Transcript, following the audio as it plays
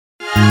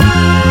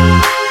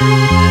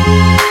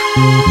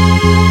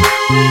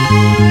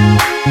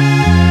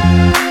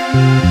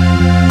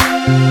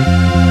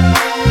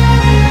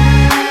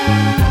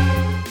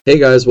Hey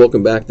guys,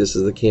 welcome back. This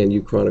is the Can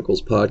You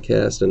Chronicles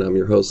podcast, and I'm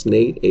your host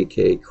Nate,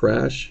 aka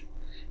Crash,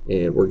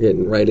 and we're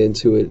getting right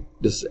into it.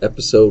 This is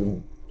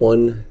episode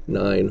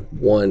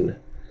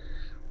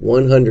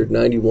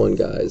 191,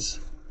 guys.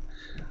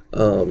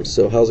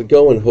 So how's it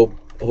going?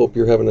 Hope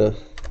you're having a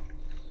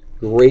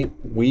great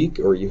week,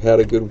 or you had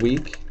a good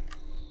week.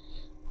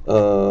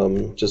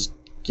 Just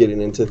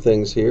getting into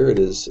things here. It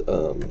is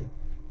by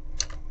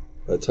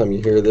the time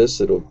you hear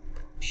this,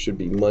 should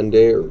be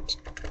Monday or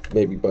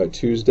maybe by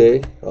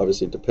Tuesday.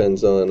 Obviously, it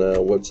depends on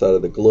what side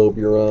of the globe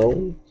you're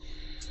on.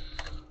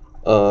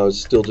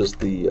 Still just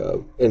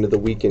the end of the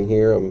weekend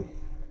here. I'm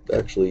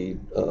actually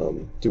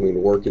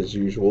doing work as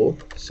usual,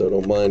 so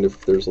don't mind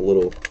if there's a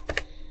little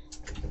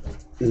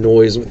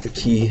noise with the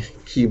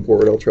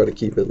keyboard. I'll try to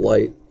keep it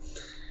light,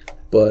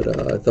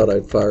 but I thought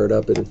I'd fire it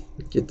up and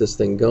get this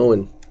thing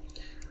going.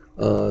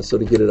 So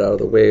to get it out of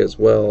the way as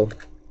well,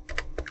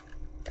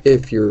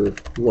 if you're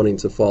wanting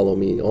to follow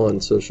me on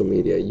social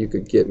media, you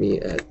could get me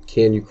at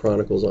Can You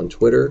Chronicles on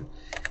Twitter,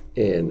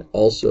 and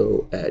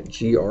also at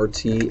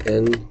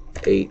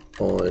GRTN8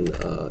 on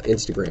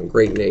Instagram.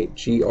 Great Nate,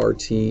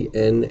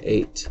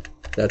 GRTN8.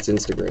 That's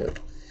Instagram.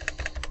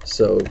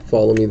 So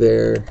follow me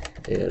there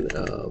and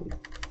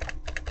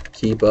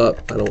keep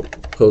up. I don't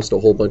post a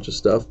whole bunch of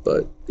stuff,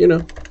 but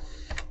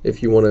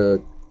if you want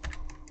to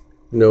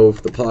know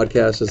if the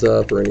podcast is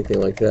up or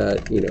anything like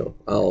that,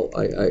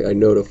 I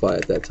notify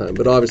at that time.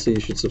 But obviously you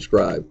should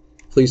subscribe.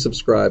 Please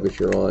subscribe if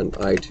you're on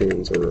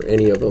iTunes or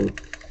any of them.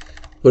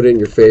 Put in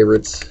your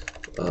favorites,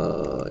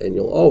 and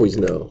you'll always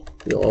know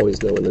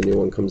when the new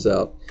one comes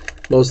out.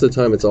 Most of the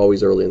time it's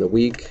always early in the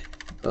week.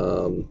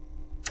 I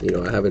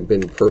haven't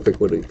been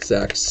perfect with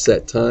exact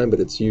set time, but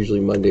it's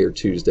usually Monday or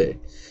Tuesday.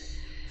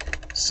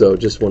 So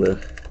just want to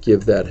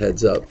give that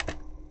heads up.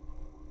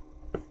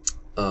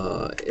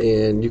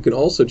 And you can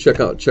also check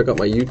out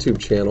my YouTube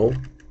channel,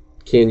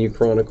 Can You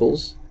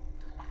Chronicles.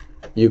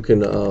 You can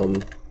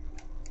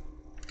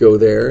go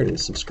there and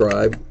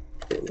subscribe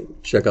and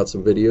check out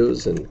some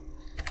videos, and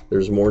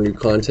there's more new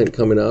content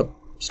coming up.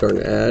 Starting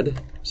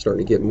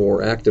to get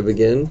more active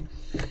again.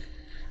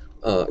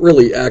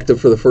 Really active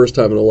for the first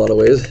time in a lot of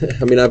ways.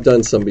 I mean, I've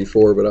done some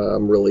before, but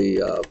I'm really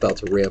about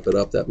to ramp it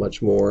up that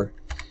much more.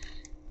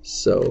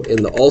 So,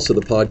 also the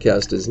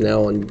podcast is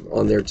now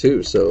on there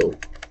too. So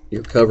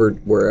you're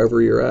covered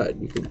wherever you're at.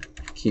 You can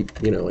keep,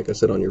 like I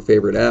said, on your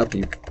favorite app,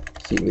 you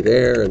keep me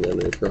there. And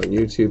then if you're on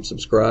YouTube,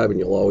 subscribe, and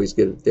you'll always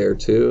get it there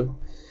too.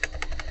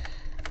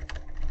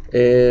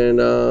 And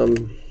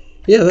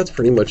yeah, that's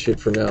pretty much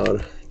it for now.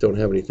 I don't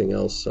have anything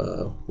else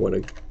I want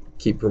to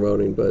keep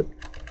promoting, but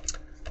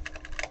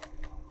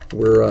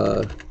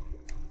we're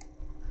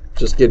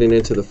just getting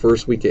into the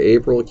first week of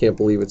April. I can't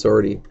believe it's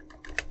already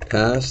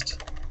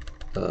passed.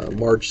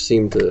 March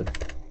seemed to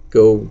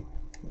go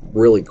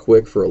really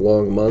quick for a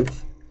long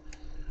month,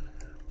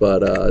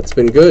 but it's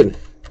been good.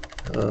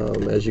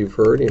 As you've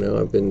heard,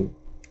 I've been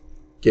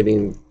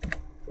getting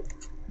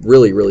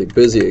really, really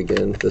busy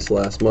again this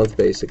last month,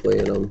 basically,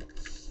 and I'm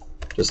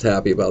just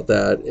happy about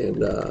that.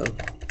 And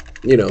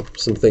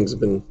some things have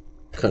been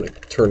kind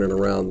of turning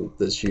around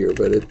this year,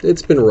 but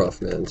it's been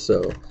rough, man.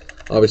 So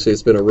obviously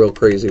it's been a real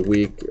crazy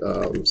week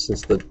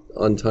since the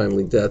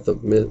untimely death of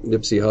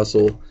Nipsey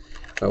Hussle.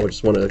 I would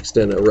just want to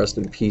extend a rest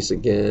in peace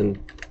again.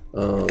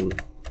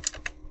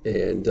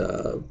 And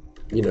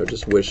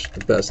just wish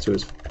the best to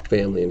his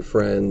family and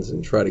friends,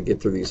 and try to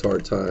get through these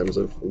hard times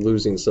of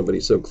losing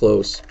somebody so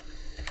close.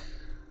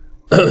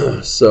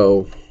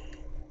 So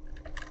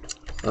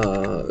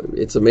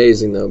it's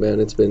amazing though, man.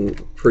 It's been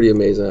pretty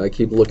amazing. I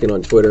keep looking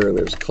on Twitter, and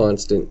there's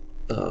constant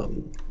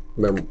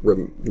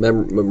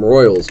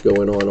memorials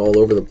going on all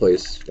over the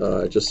place.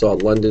 I just saw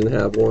London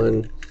have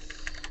one.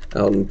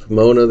 Out in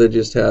Pomona, they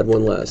just had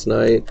one last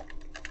night.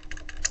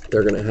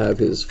 They're going to have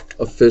his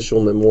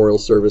official memorial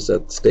service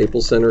at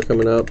Staples Center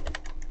coming up.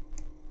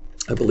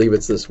 I believe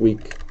it's this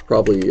week,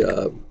 probably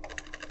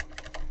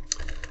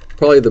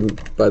by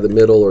the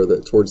middle or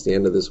towards the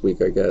end of this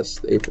week, I guess.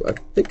 April. I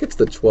think it's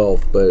the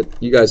 12th, but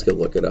you guys can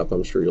look it up.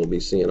 I'm sure you'll be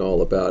seeing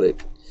all about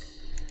it.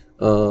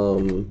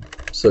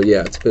 So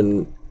yeah, that's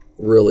been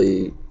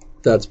really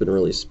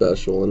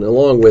special. And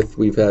along with,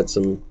 we've had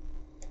some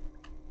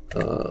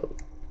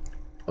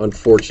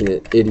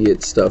unfortunate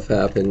idiot stuff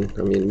happen.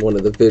 I mean, one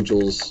of the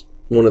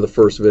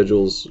first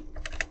vigils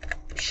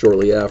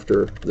shortly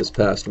after this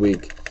past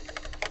week,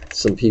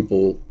 some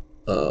people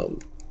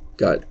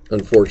got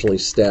unfortunately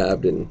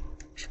stabbed and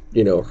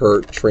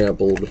hurt,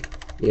 trampled.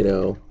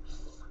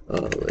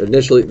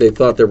 Initially they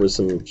thought there was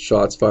some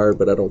shots fired,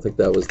 but I don't think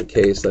that was the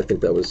case. I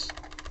think that was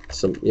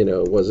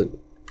it was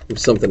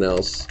something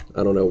else.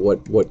 I don't know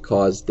what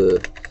caused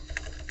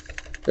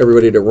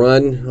everybody to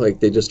run. Like,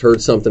 they just heard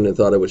something and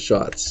thought it was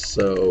shots.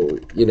 So,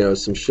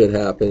 some shit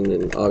happened,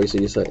 and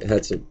obviously you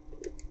had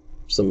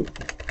some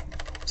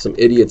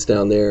idiots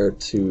down there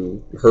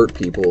to hurt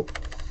people.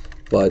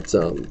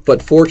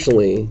 But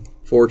fortunately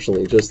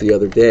unfortunately, just the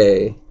other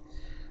day,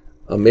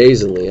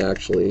 amazingly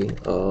actually,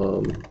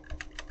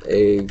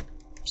 a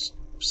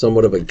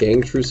somewhat of a gang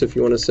truce, if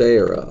you want to say,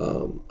 or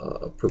a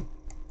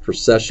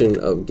procession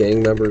of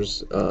gang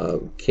members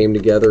came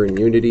together in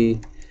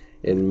unity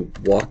and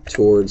walked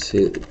towards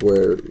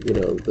where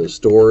the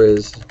store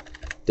is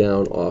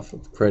down off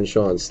of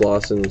Crenshaw and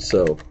Slauson.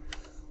 So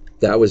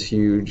that was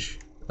huge.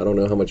 I don't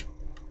know how much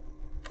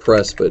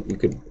press, but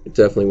it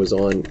definitely was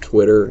on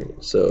Twitter.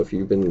 So if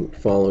you've been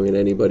following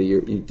anybody,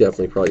 you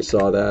definitely probably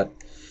saw that.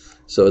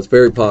 So it's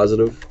very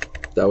positive.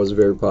 That was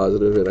very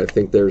positive, and I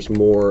think there's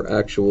more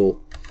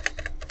actual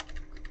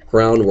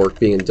groundwork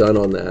being done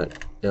on that.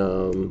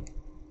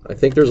 I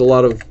think there's a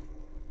lot of,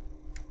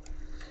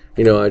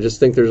 I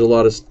just think there's a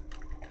lot of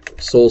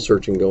soul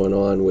searching going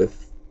on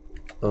with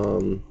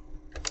a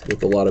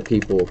lot of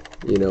people,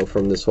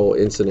 from this whole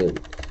incident,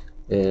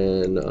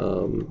 and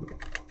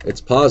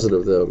it's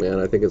positive though, man.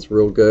 I think it's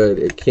real good.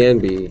 It can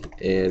be,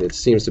 and it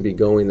seems to be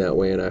going that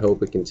way, and I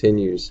hope it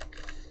continues,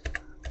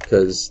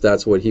 because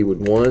that's what he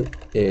would want,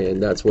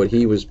 and that's what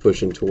he was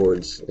pushing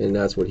towards, and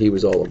that's what he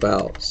was all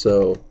about.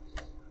 So,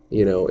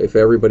 if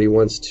everybody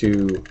wants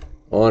to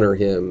honor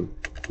him,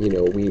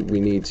 we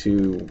need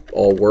to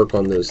all work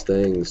on those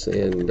things,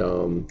 and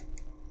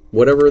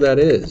whatever that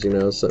is,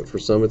 so for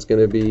some it's going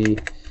to be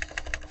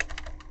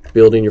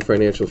building your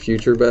financial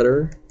future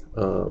better.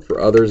 For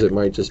others, it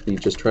might just be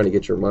trying to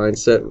get your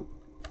mindset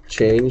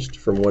changed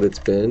from what it's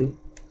been.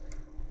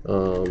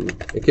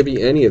 It could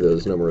be any of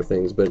those number of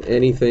things, but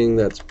anything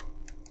that's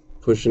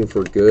pushing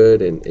for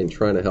good and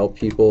trying to help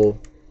people,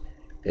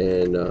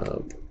 and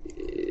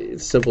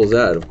it's simple as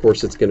that. Of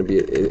course, it's going to be,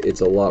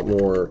 it's a lot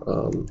more,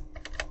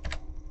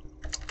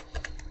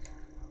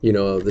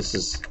 this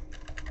is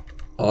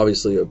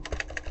obviously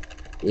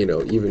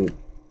even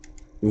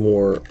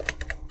more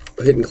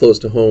hitting close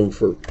to home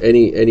for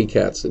any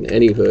cats in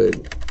any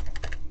hood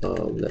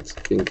that's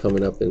been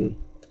coming up in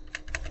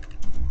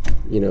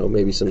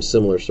maybe some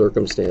similar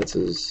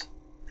circumstances,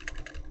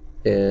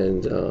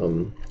 and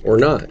or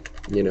not,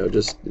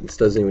 just it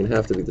doesn't even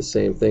have to be the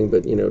same thing,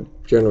 but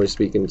generally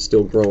speaking,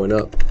 still growing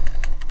up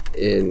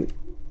in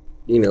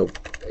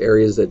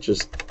areas that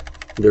just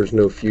there's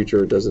no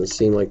future, it doesn't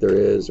seem like there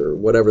is, or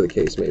whatever the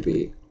case may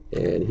be.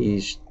 And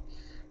he's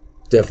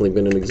definitely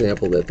been an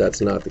example that that's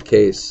not the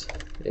case,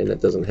 and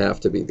that doesn't have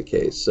to be the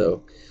case.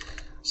 So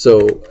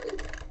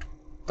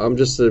I'm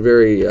just a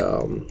very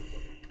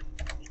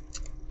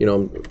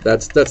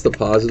that's the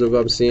positive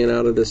I'm seeing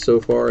out of this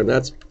so far, and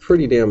that's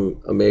pretty damn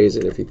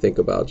amazing if you think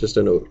about just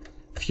in a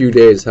few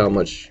days how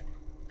much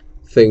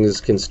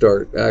things can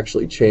start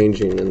actually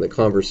changing, and the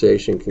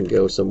conversation can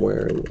go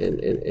somewhere,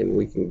 and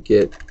we can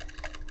get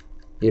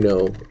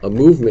a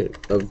movement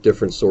of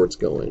different sorts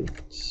going.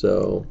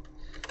 So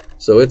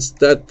it's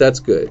that's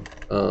good,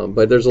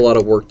 but there's a lot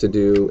of work to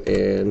do,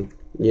 and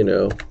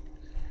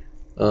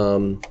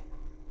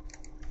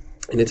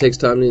and it takes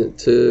time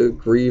to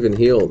grieve and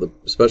heal,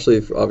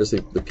 especially obviously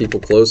the people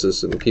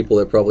closest and the people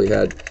that probably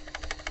had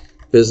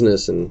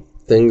business and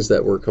things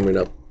that were coming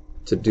up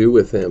to do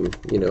with him.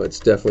 It's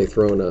definitely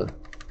thrown a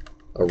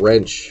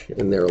wrench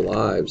in their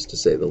lives, to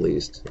say the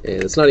least.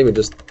 And it's not even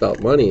just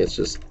about money. It's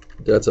just,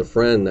 that's a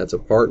friend, that's a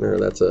partner,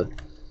 that's a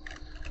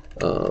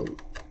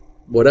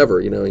whatever.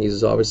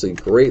 He's obviously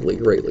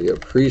greatly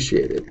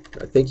appreciated.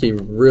 I think he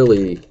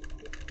really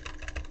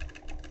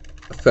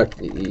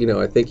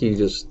I think he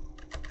just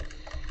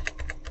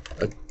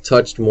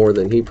touched more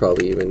than he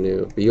probably even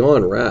knew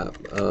beyond rap.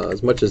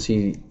 As much as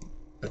I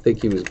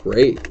think he was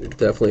great,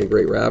 definitely a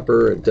great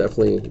rapper, and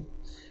definitely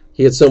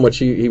he had so much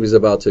he was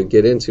about to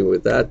get into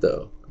with that,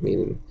 though. I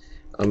mean,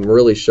 I'm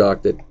really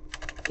shocked that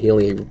he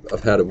only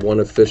had one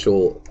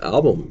official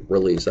album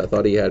release. I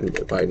thought he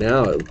had by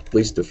now at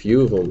least a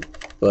few of them,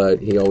 but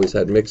he always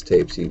had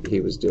mixtapes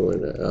he was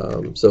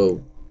doing.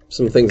 So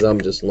some things I'm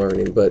just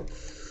learning, but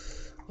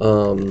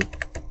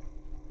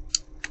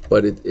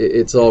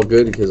it's all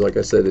good, because like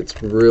I said,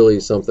 it's really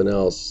something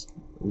else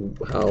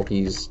how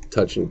he's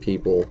touching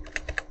people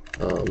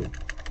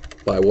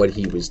by what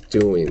he was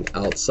doing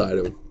outside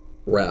of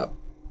rap,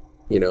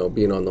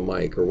 being on the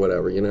mic or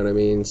whatever, you know what I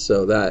mean?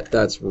 So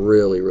that's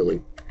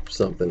really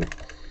something.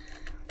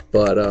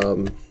 But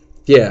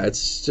yeah,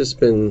 it's just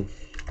been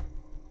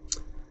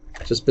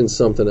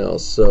something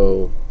else.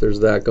 So there's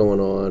that going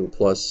on,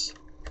 plus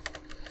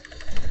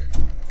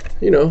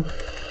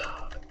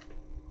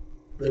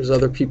there's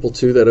other people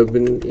too that have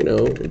been,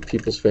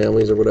 people's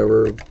families or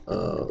whatever,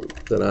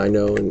 that I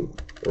know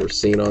or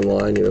seen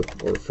online,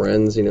 or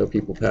friends,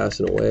 people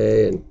passing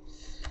away, and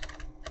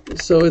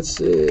so it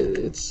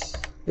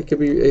could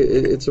be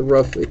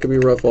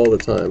rough all the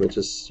time. It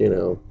just,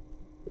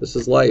 this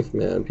is life,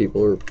 man.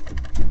 People are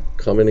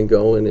coming and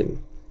going,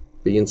 and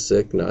being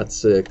sick, not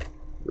sick,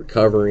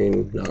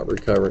 recovering, not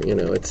recovering.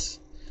 It's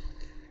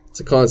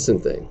a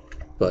constant thing,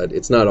 but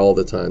it's not all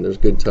the time. There's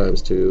good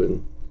times too,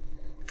 and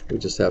we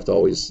just have to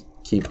always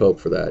keep hope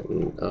for that,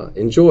 and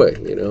enjoy.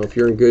 If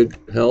you're in good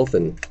health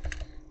and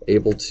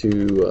able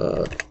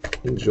to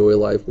enjoy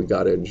life, we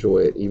got to enjoy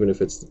it, even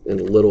if it's in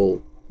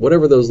little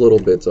whatever those little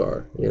bits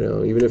are,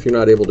 even if you're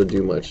not able to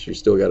do much, you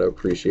still got to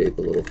appreciate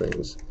the little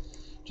things.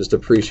 Just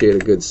appreciate a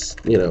good,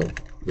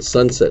 the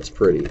sunset's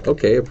pretty.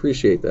 Okay,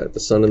 appreciate that. The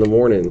sun in the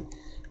morning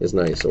is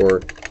nice.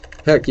 Or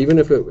heck, even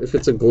if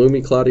it's a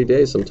gloomy, cloudy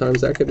day,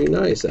 sometimes that could be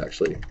nice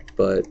actually.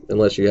 But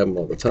unless you have them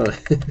all the time.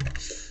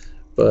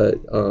 But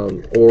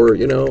or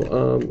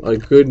a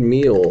good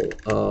meal,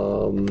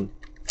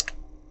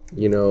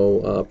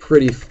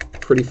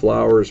 pretty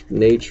flowers,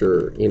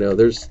 nature.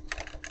 There's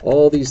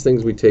all these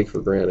things we take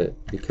for granted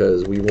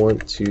because we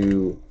want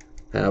to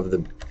have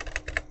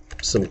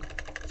some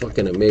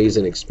fucking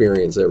amazing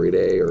experience every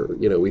day, or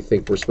we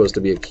think we're supposed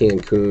to be at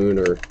Cancun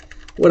or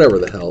whatever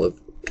the hell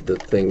the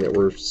thing that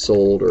we're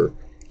sold or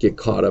get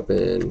caught up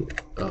in,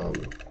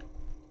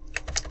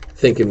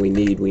 thinking we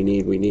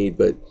need,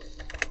 but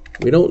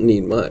we don't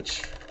need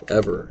much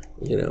ever.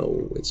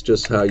 It's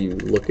just how you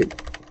look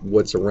at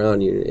what's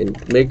around you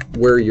and make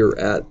where you're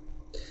at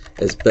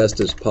as best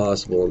as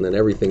possible, and then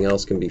everything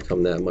else can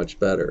become that much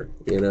better.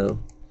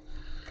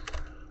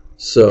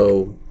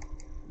 So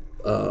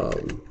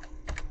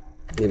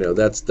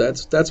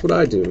that's what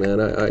I do, man.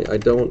 I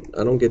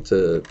don't get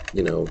to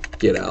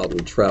get out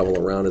and travel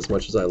around as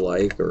much as I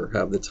like or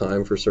have the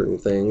time for certain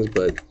things,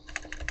 but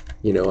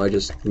I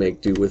just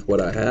make do with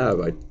what I have.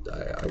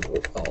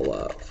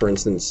 I'll for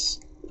instance,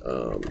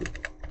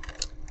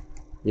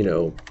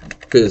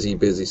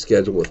 busy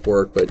schedule with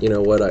work, but you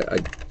know what, I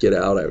get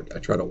out, I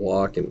try to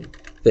walk, and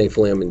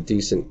thankfully I'm in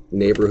decent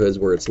neighborhoods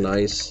where it's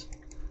nice,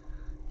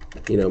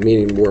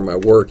 meaning where my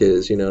work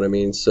is, you know what I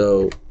mean?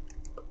 So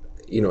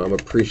I'm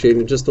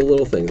appreciating just the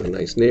little things, a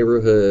nice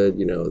neighborhood,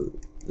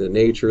 the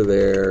nature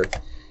there,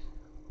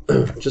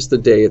 just the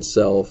day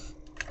itself,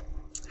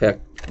 heck,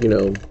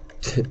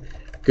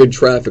 good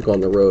traffic on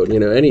the road,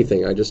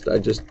 anything. I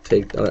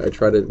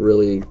try to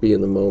really be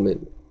in the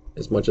moment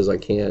as much as I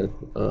can.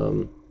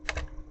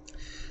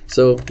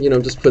 So,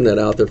 just putting that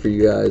out there for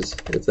you guys,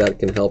 if that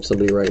can help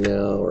somebody right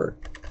now or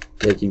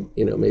make you,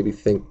 maybe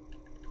think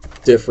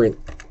different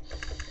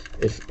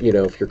if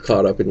you're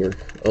caught up in your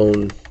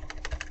own,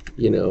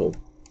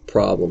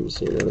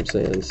 problems, you know what I'm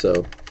saying?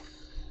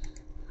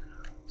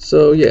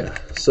 So yeah,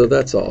 so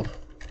that's all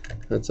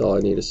I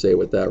need to say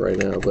with that right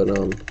now. But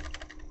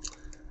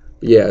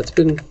yeah, it's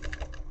been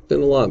a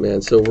lot,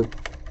 man. So we're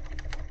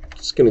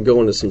just gonna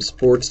go into some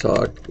sports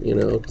talk,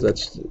 because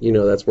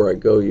that's where I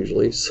go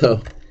usually.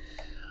 So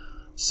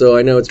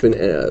I know it's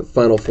been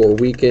Final Four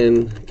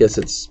weekend. I guess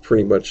it's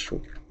pretty much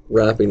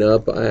wrapping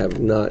up. I have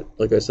not,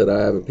 like I said,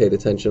 I haven't paid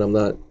attention. I'm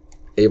not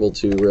able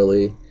to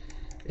really,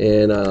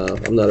 and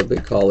I'm not a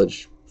big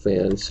college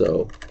fan.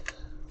 So,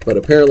 but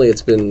apparently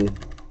it's been,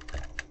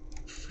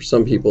 for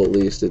some people at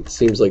least, it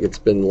seems like it's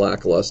been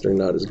lackluster,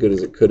 not as good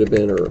as it could have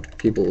been, or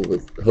people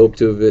would hope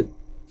to have it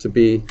to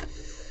be.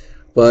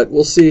 But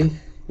we'll see.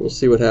 We'll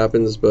see what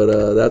happens.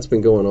 But that's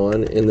been going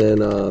on, and then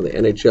the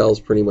NHL is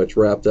pretty much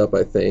wrapped up,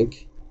 I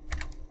think.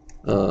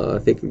 I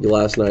think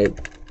last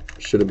night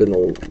should have been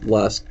the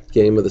last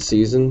game of the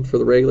season for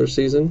the regular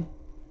season.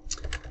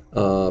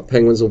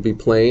 Penguins will be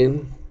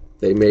playing.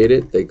 They made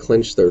it. They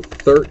clinched their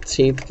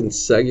 13th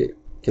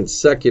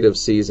consecutive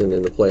season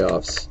in the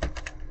playoffs.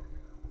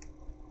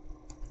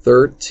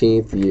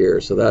 13th year.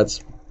 So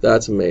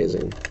that's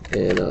amazing.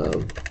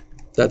 And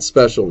that's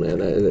special, man.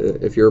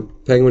 If you're a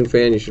Penguin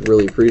fan, you should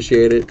really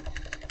appreciate it.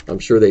 I'm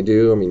sure they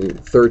do. I mean,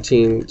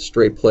 13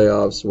 straight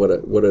playoffs. What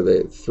are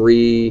they?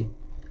 Three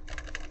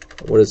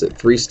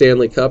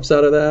Stanley Cups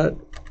out of that?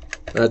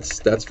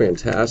 That's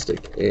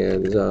fantastic.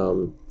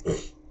 And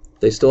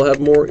they still have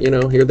more,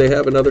 here they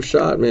have another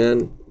shot,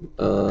 man.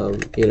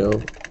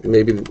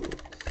 Maybe,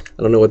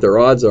 I don't know what their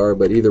odds are,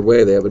 but either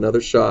way, they have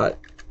another shot,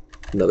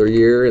 another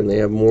year, and they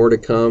have more to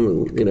come.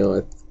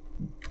 And,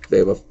 they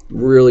have a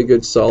really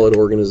good, solid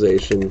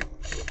organization.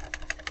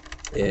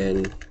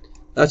 And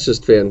that's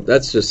just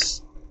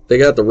they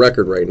got the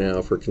record right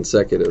now for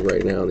consecutive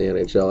right now in the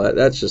NHL.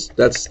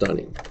 That's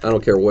stunning. I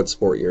don't care what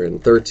sport you're in.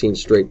 13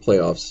 straight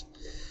playoffs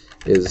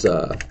is,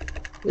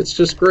 it's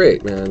just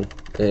great, man.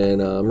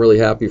 And I'm really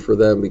happy for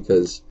them,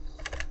 because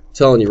I'm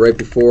telling you, right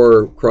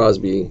before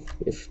Crosby,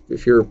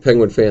 if you're a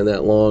Penguin fan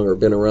that long or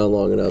been around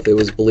long enough, it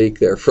was bleak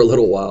there for a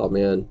little while,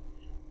 man.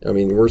 I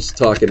mean, we're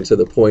talking to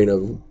the point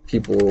of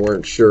people who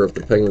weren't sure if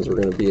the Penguins were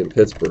going to be in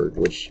Pittsburgh,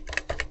 which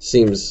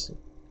seems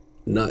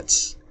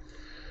nuts.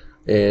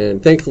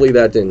 And thankfully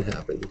that didn't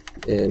happen.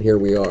 And here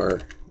we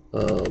are,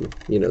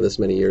 this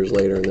many years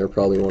later, and they're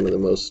probably one of the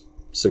most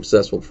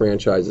successful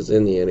franchises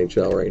in the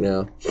NHL right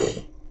now.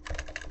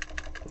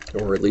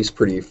 Or at least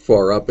pretty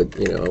far up it,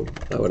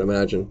 I would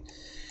imagine.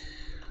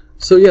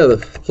 So yeah, the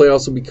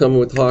playoffs will be coming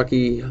with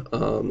hockey.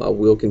 I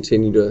will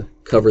continue to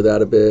cover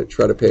that a bit,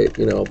 try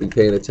to I'll be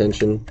paying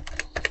attention.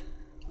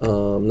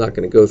 I'm not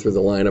going to go through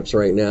the lineups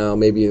right now,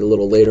 maybe a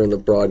little later in the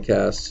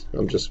broadcast.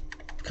 I'm just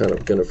kind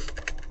of going to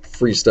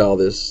freestyle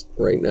this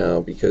right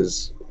now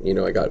because,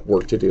 I got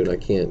work to do and I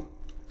can't,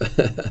 I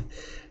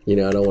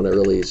don't want to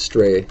really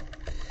stray.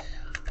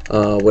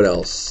 What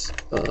else?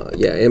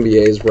 Yeah,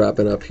 NBA is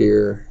wrapping up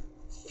here.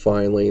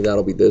 Finally,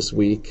 that'll be this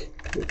week.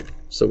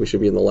 so we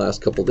should be in the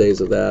last couple days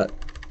of that.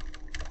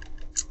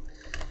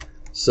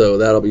 So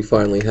that'll be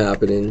finally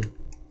happening.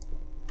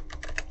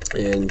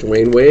 And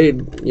Dwayne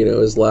Wade, you know,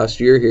 is last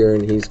year here,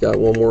 and he's got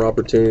one more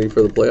opportunity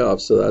for the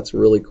playoffs, so that's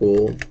really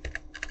cool.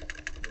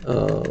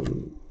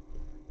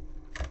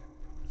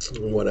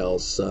 What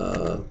else?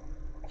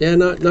 Yeah,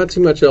 not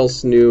too much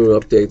else new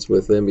updates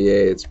with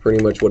NBA. It's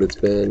pretty much what it's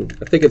been.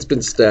 I think it's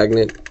been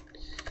stagnant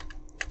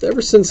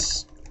ever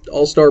since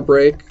All-Star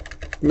break,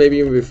 maybe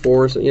even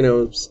before. So, you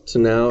know, to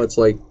now, it's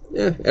like,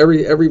 yeah,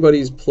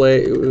 everybody's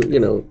play. You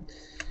know,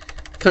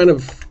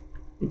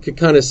 you could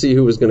kind of see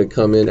who was going to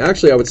come in.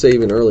 Actually, I would say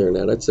even earlier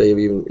than that. I'd say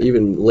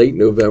even late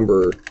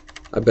November.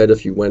 I bet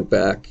if you went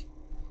back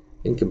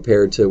and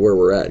compared to where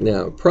we're at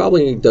now, it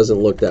probably doesn't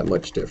look that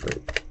much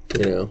different.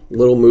 You know,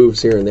 little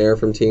moves here and there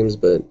from teams,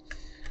 but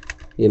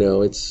you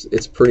know,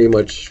 it's pretty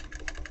much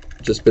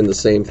just been the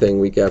same thing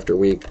week after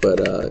week. But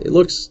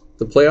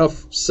the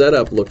playoff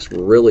setup looks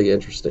really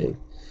interesting.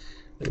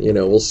 You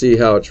know, we'll see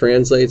how it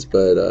translates,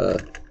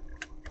 but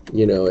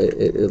you know,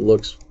 it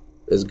looks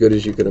as good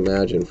as you can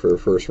imagine for a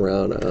first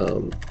round,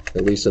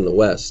 at least in the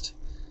West,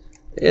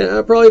 and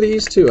probably the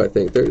East too. I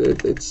think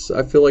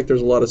I feel like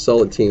there's a lot of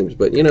solid teams,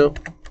 but you know,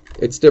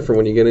 it's different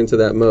when you get into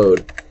that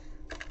mode.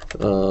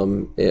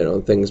 You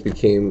know, things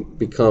become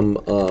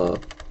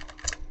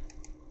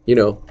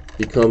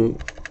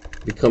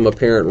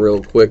apparent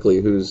real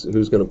quickly who's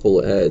going to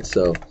pull ahead.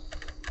 So,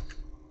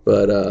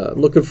 but I'm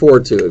looking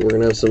forward to it. We're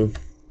going to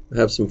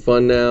have some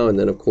fun now, and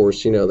then of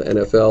course, you know, the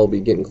NFL will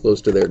be getting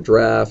close to their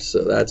draft,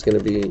 so that's going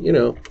to be, you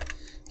know,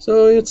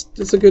 so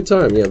it's a good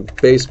time. You have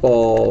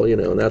baseball, you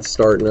know, and that's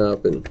starting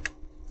up, and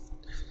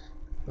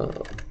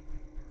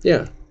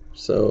yeah,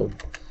 so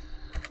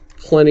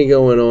plenty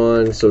going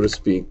on, so to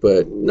speak,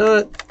 but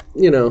not,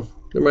 you know,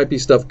 there might be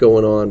stuff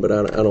going on, but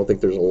I don't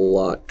think there's a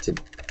lot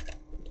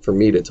for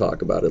me to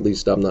talk about. At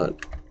least I'm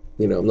not,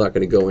 you know, I'm not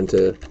going to go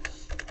into,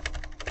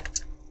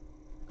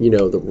 you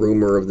know, the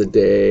rumor of the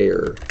day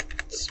or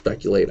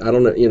speculate. I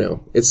don't know, you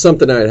know, it's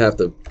something I'd have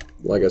to,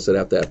 like I said,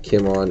 have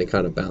Kim on to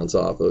kind of bounce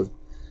off of,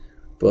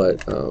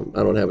 but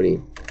I don't have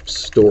any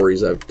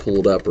stories I've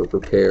pulled up or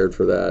prepared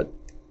for that,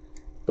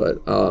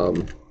 but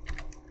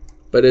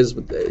as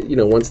you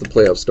know, once the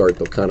playoffs start,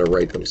 they'll kind of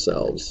write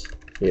themselves.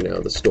 You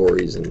know, the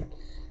stories and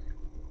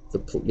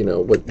the, you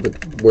know,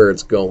 where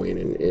it's going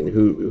and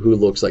who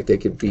looks like they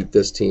could beat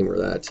this team or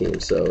that team.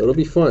 So it'll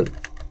be fun.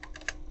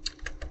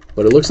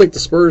 But it looks like the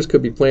Spurs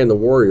could be playing the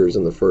Warriors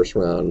in the first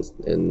round,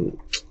 and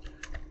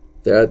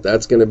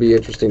that's going to be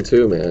interesting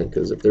too, man.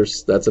 Because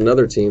that's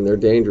another team, they're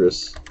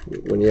dangerous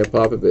when you have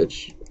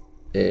Popovich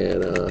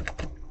and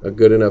a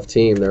good enough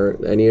team.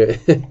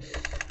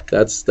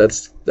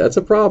 That's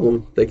a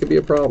problem. They could be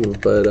a problem,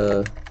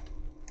 but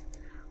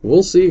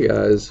we'll see,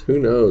 guys. Who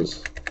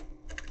knows?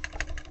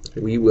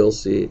 We will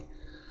see.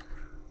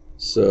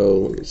 So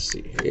let me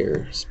see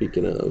here.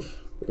 Speaking of,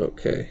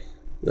 okay,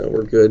 no,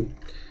 we're good.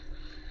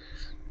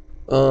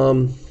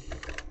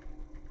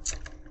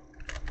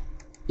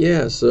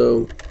 Yeah,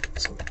 so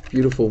it's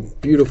beautiful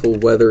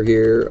weather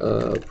here.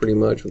 Pretty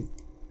much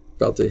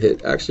about to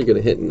actually going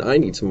to hit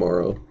 90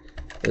 tomorrow,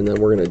 and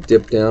then we're going to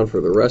dip down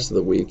for the rest of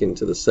the week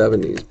into the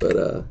 70s. But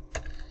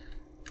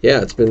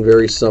yeah, it's been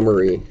very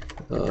summery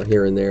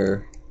here and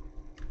there,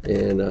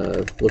 and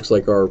looks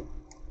like our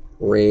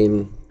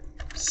rain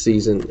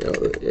season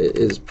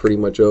is pretty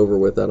much over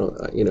with.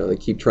 You know, they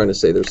keep trying to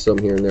say there's some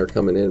here and there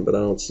coming in, but I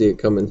don't see it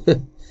coming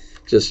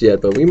just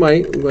yet. But we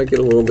might get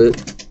a little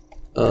bit.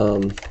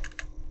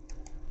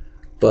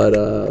 But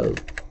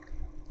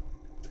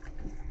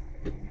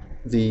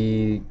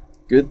the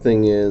good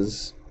thing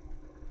is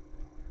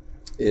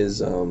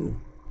you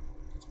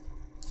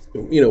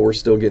know, we're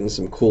still getting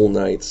some cool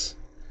nights.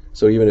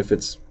 So even if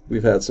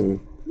we've had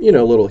some, you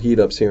know, little heat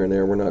ups here and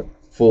there, we're not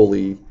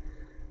fully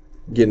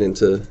getting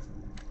into,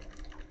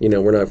 you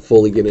know,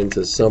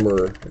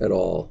 summer at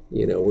all.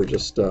 You know, we're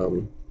just,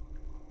 you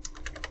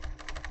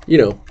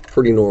know,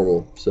 pretty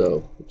normal.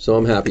 So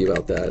I'm happy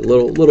about that.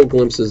 Little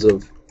glimpses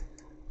of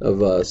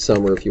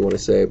summer, if you want to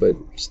say, but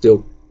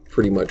still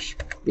pretty much,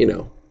 you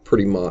know,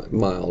 pretty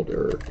mild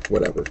or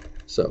whatever.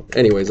 So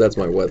anyways, that's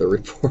my weather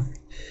report.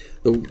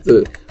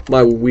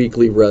 My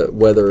weekly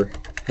weather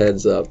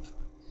heads up.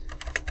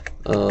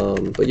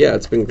 But yeah,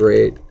 it's been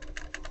great.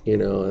 You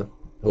know,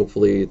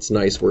 hopefully it's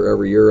nice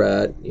wherever you're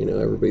at. You know,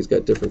 everybody's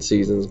got different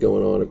seasons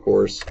going on, of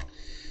course.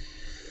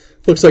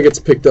 Looks like it's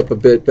picked up a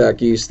bit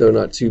back east, though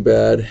not too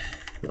bad.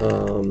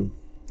 But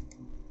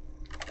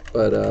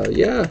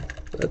yeah,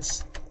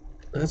 that's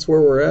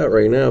where we're at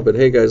right now. But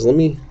hey, guys, I'm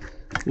going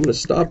to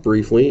stop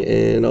briefly,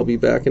 and I'll be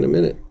back in a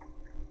minute.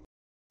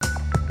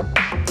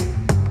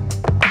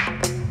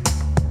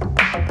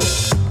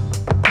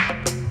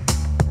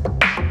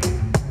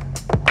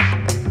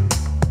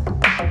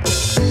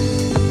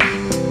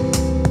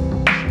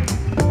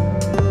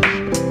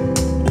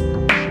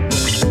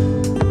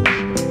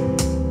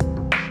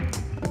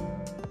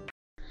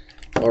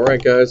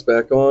 Alright guys,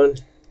 back on.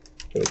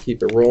 Gonna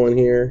keep it rolling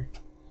here.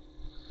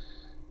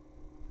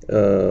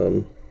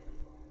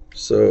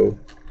 So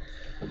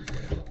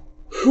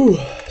Whew.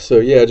 So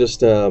yeah, just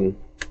still,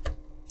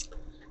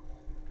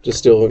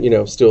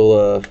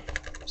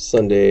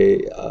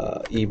 Sunday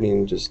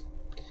evening, just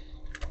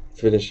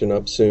finishing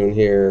up soon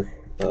here,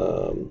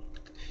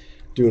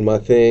 doing my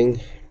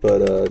thing,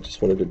 but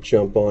just wanted to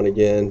jump on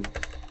again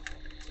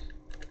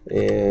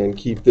and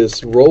keep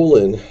this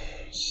rolling.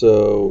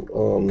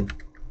 So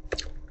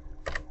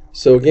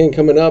again,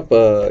 coming up,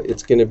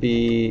 it's going to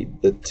be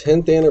the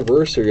 10th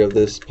anniversary of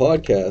this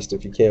podcast.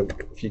 If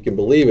you can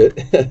believe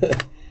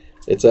it,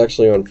 it's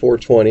actually on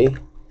 4/20,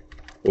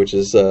 which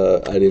is I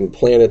didn't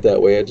plan it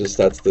that way.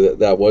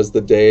 That was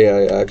the day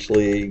I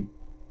actually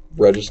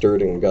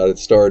registered and got it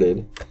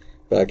started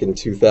back in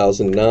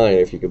 2009,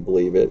 if you could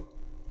believe it.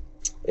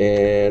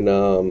 And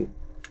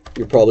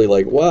you're probably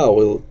like, wow,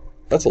 well,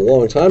 that's a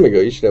long time ago.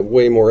 You should have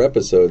way more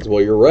episodes.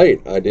 Well, you're right.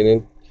 I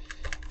didn't.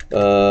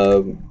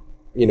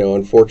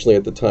 Unfortunately,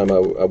 at the time,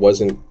 I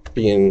wasn't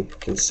being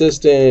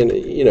consistent.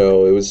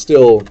 It was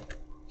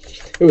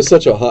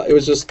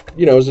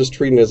just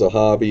treating it as a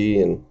hobby,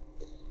 and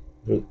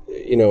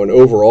and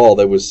overall,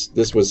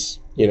 this was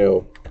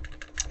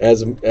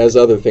as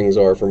other things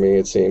are for me,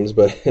 it seems.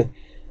 But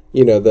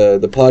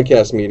the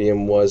podcast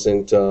medium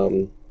wasn't.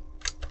 It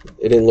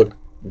didn't look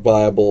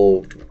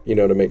viable,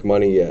 to make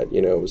money yet.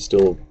 It was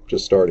still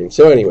just starting.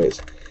 So,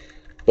 anyways,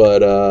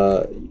 but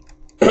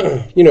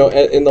in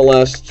the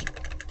last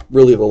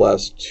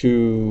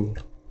two,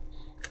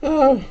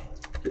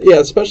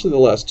 especially the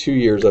last 2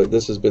 years,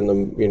 this has been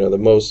the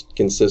most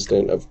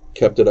consistent. I've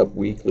kept it up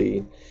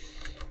weekly,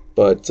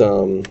 but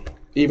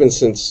even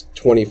since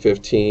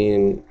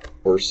 2015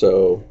 or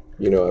so,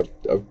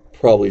 I've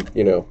probably,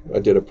 I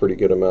did a pretty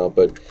good amount.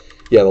 But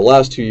yeah, the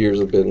last 2 years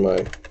have been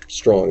my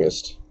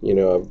strongest.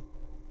 I've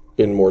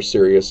been more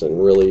serious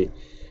and really,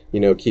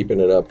 keeping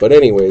it up. But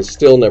anyways,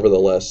 still,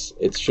 nevertheless,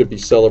 it should be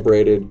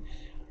celebrated.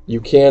 You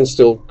can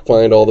still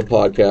find all the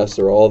podcasts.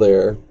 They're all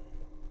there.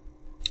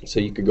 So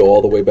you could go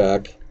all the way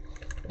back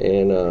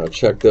and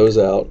check those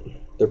out.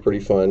 They're pretty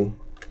fun.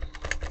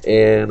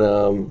 And,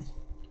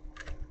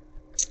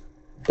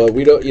 but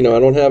we don't, I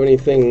don't have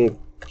anything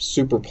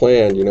super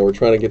planned. We're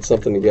trying to get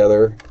something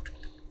together.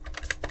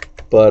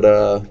 But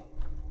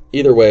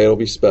either way, it'll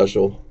be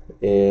special.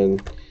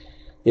 And,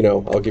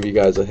 I'll give you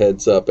guys a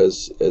heads up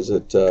as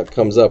it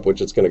comes up, which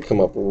it's going to come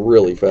up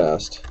really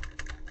fast.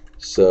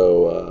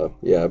 So,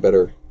 I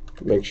better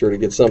make sure to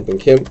get something.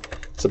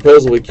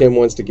 Supposedly Kim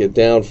wants to get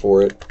down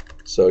for it,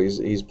 so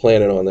he's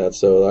planning on that.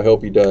 So I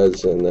hope he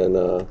does, and then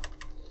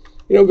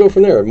go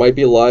from there. It might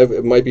be live.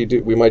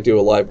 We might do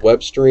a live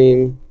web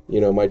stream.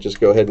 Might just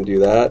go ahead and do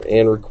that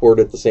and record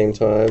at the same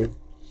time.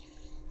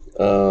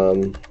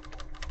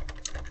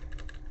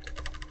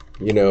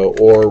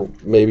 Or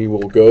maybe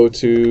we'll go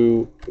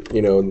to,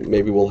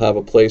 maybe we'll have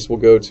a place we'll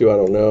go to. I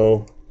don't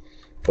know.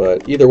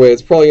 But either way,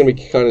 it's probably going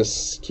to be kind of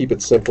keep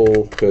it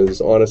simple,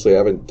 because honestly, I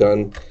haven't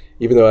done,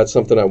 even though that's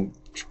something I'm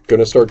going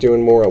to start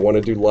doing more. I want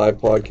to do live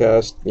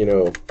podcast.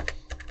 You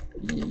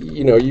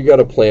got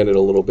to plan it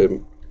a little bit.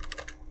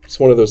 It's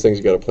one of those things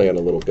you got to plan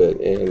a little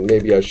bit, and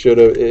maybe I should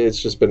have.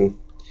 It's just been,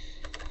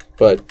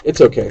 but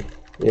it's okay.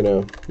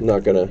 I'm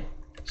not going to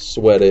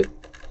sweat it.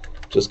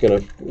 Just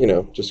going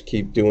to, just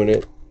keep doing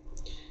it.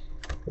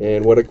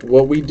 And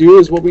what we do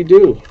is what we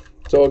do.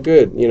 It's all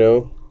good,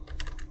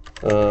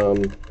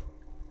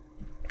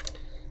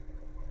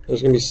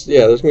 There's gonna be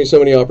so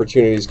many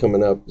opportunities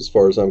coming up as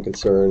far as I'm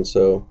concerned.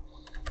 So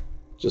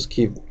just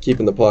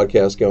keeping the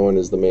podcast going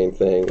is the main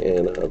thing,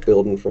 and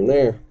building from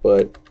there.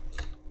 But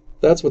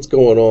that's what's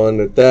going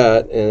on at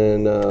that.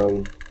 And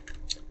I'm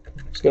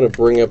just gonna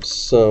bring up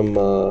some.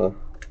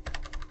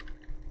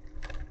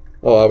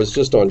 I was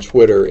just on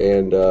Twitter,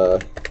 and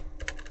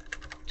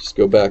just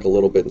go back a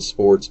little bit in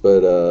sports,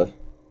 but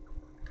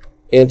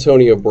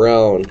Antonio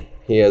Brown,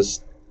 he's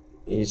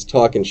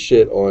talking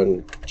shit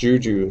on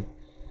Juju,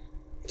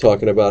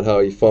 talking about how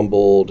he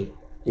fumbled,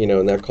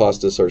 and that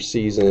cost us our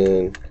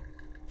season.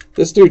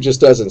 This dude just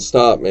doesn't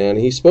stop, man.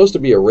 He's supposed to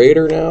be a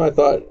Raider now, I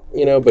thought,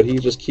 but he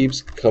just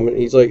keeps coming.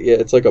 He's like,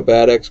 it's like a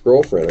bad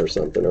ex-girlfriend or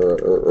something,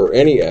 or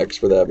any ex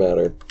for that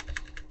matter.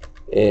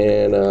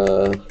 And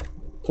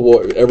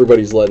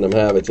everybody's letting him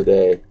have it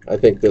today. I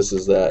think this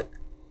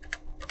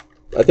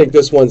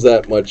one's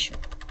that much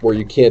where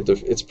you can't.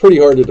 It's pretty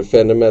hard to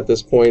defend him at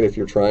this point if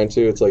you're trying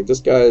to. It's like,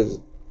 this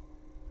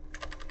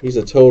he's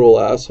a total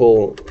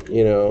asshole,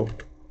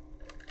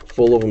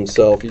 full of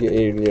himself.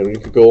 You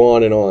could go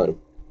on and on,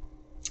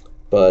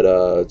 but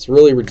it's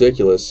really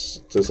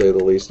ridiculous, to say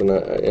the least. And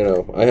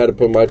I had to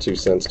put my 2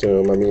 cents to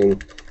him. I mean,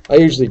 I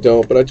usually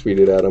don't, but I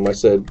tweeted at him. I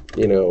said,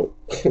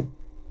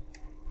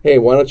 hey,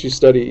 why don't you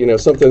study,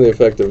 something to the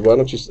effect of, why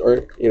don't you,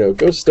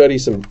 go study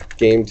some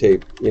game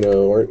tape,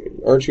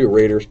 aren't you a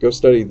Raider? Go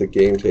study the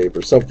game tape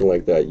or something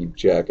like that, you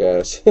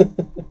jackass.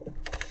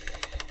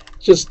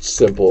 Just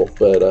simple,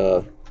 but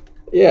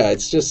yeah,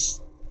 it's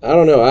just, I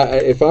don't know. I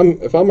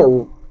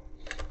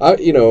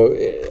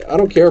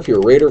don't care if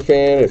you're a Raider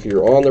fan, if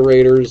you're on the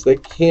Raiders, they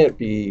can't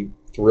be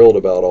thrilled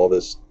about all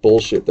this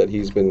bullshit that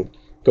he's been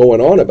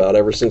going on about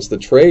ever since the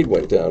trade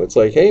went down. It's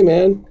like, hey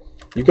man,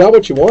 you got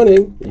what you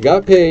wanted, you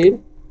got paid.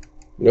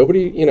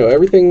 Nobody,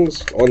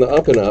 everything's on the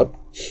up and up,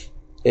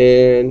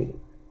 and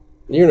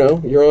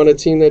you're on a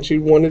team that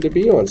you wanted to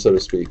be on, so to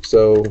speak.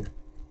 So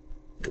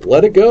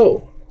let it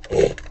go.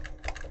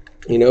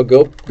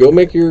 Go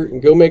make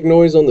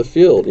noise on the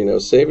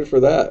field. Save it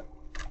for that.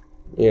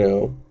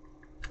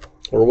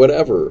 Or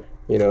whatever.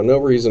 No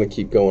reason to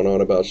keep going on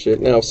about shit.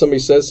 Now, if somebody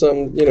says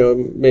something,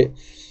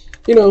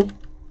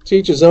 to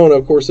each his own.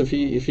 Of course, if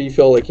he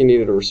felt like he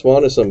needed to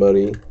respond to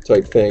somebody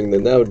type thing,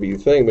 then that would be the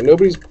thing. But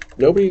nobody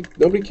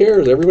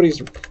cares. The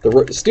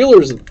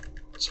Steelers,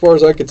 as far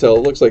as I could tell,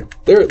 it looks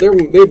like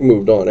they've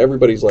moved on.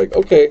 Everybody's like,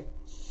 okay,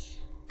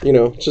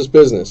 it's just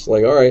business.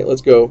 Like, all right,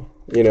 let's go.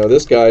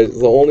 This guy is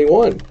the only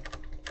one.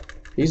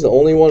 He's the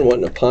only one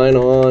wanting to pine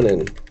on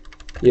and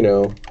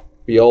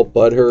be all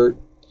butthurt.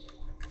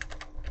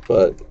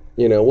 But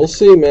we'll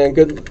see, man.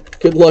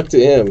 Good luck to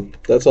him.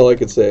 That's all I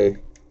could say.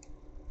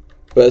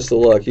 Best of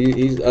luck.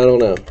 He's I don't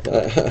know.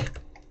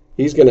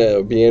 He's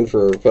gonna be in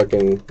for a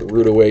fucking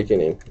rude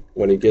awakening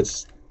when he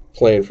gets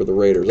playing for the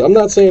Raiders. I'm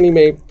not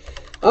saying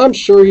I'm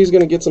sure he's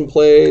gonna get some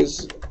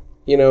plays.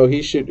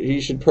 He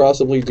should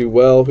possibly do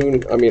well.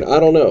 I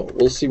don't know.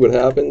 We'll see what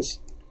happens.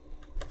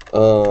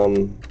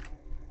 But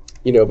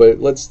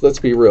let's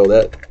be real.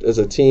 That as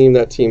a team,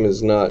 that team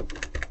is not.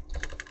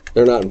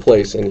 They're not in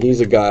place, and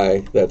he's a guy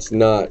that's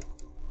not.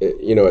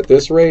 At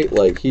this rate,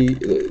 like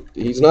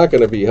he's not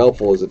going to be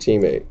helpful as a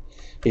teammate.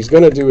 He's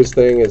going to do his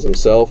thing as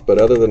himself, but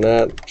other than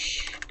that,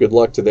 good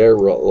luck to their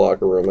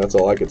locker room. That's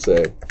all I could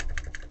say.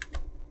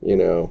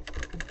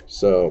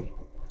 So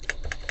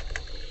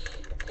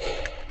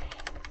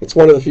it's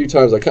one of the few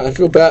times I kind of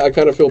feel bad. I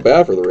kind of feel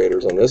bad for the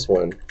Raiders on this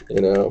one.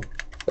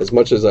 As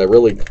much as I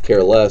really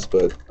care less,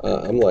 but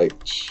I'm like,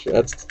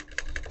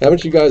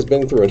 haven't you guys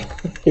been through it?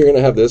 You're gonna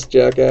have this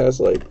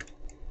jackass, like,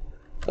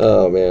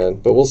 oh man.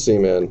 But we'll see,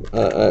 man.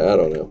 I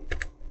don't know.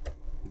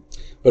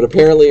 But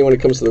apparently, when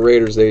it comes to the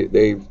Raiders,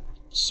 they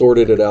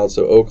sorted it out.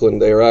 So Oakland,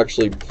 they are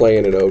actually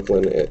playing in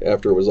Oakland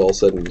after it was all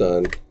said and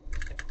done.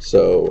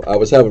 So I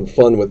was having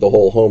fun with the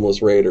whole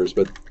homeless Raiders,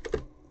 but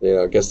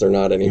I guess they're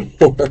not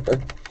anymore.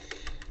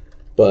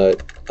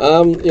 But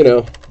I'm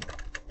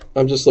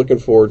just looking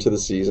forward to the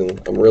season.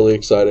 I'm really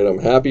excited. I'm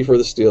happy for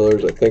the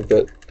Steelers. I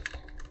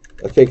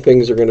think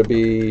things are going to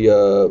be.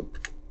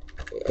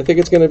 I think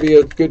it's going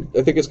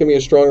to be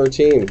a stronger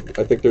team.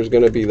 I think there's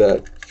going to be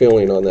that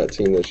feeling on that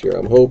team this year.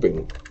 I'm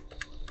hoping.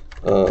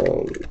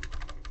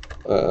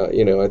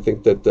 I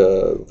think that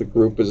the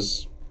group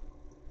is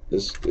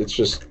it's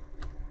just.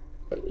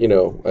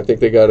 I think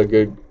they got a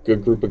good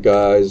group of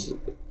guys.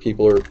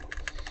 People are,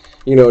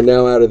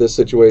 now out of this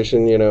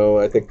situation.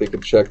 I think they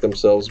could check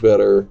themselves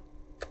better,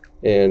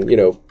 and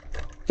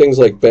things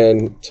like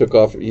Ben took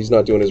off. He's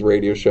not doing his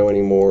radio show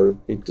anymore.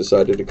 He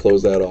decided to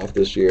close that off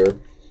this year.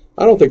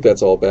 I don't think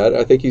that's all bad.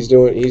 I think he's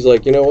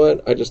like, you know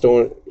what? I just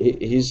don't.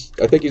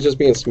 I think he's just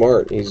being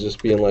smart. He's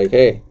just being like,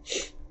 hey,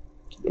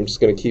 I'm just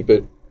gonna keep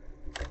it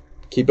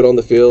on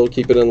the field,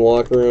 keep it in the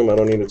locker room. I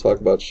don't need to talk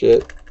about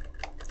shit.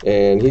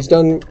 And he's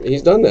done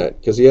that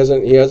because he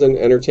hasn't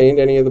entertained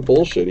any of the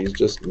bullshit. He's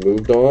just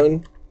moved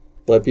on,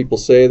 let people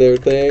say their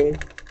thing,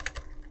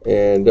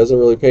 and doesn't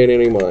really pay it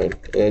any mind.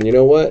 And you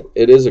know what?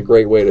 It is a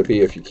great way to be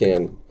if you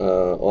can.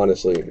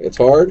 Honestly, it's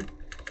hard.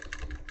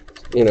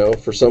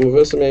 For some of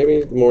us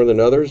maybe more than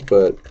others,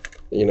 but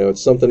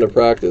it's something to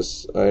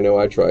practice. I know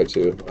I try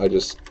to.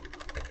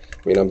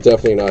 I'm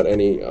definitely not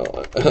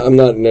I'm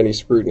not in any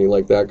scrutiny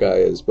like that guy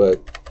is, but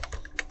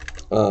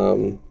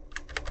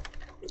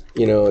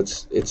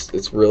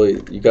it's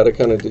really, you got to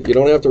kind of, you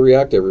don't have to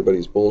react to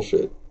everybody's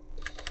bullshit.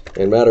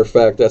 And matter of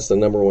fact, that's the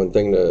number one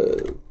thing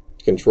to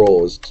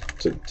control is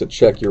to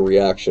check your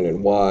reaction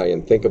and why,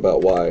 and think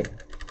about why.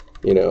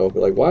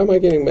 Like, why am I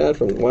getting mad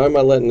why am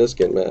I letting this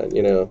get mad?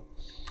 You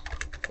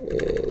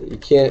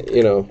can't,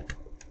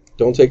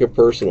 don't take it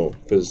personal,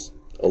 because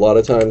a lot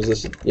of times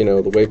this,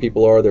 the way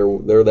people are,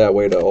 they're that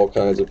way to all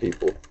kinds of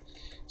people.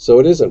 So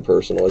it isn't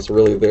personal. It's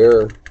really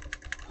their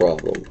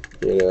problem,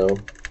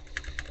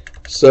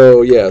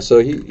 So yeah, so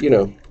he,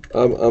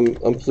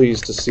 I'm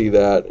pleased to see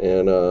that,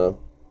 and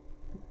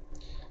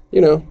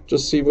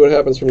just see what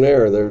happens from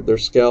there. They're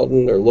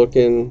scouting, they're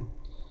looking.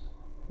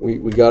 We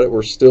got it.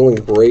 We're still in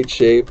great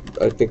shape.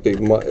 I think they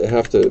might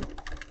have to,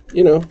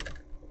 I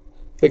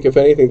think if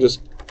anything,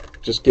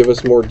 just give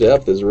us more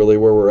depth is really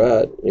where we're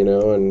at,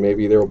 and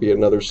maybe there will be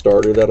another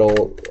starter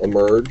that'll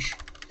emerge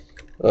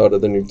out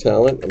of the new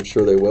talent. I'm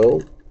sure they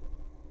will,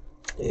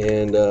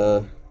 and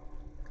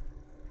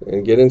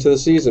get into the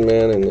season,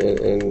 man,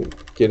 and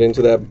get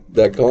into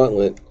that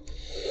gauntlet.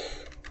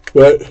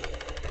 But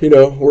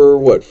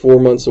we're 4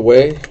 months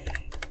away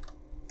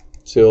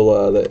till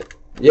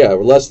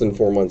we're less than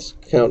 4 months.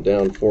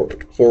 Countdown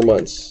 4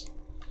 months.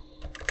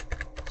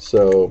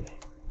 So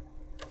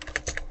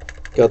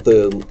got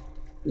the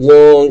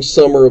long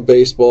summer of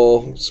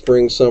baseball,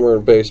 spring summer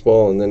of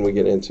baseball, and then we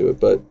get into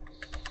it. But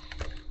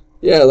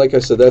yeah, like I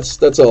said,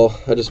 that's all.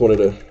 I just wanted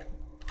to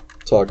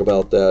talk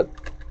about that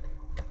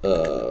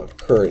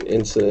current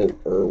incident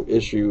or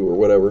issue or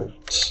whatever.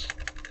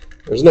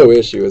 There's no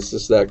issue. It's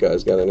just that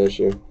guy's got an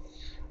issue.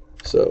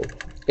 So,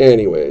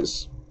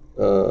 anyways,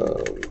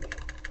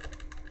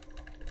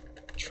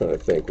 trying to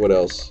think what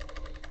else.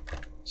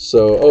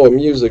 So, oh,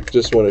 music.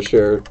 Just want to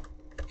share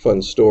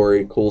fun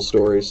story, cool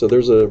story. So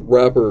there's a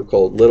rapper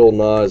called Lil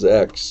Nas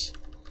X,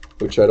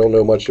 which I don't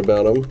know much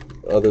about him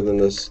other than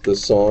this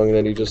song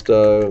that he just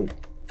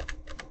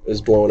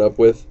is blowing up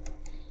with.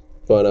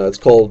 But it's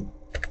called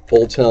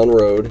Old Town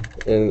Road,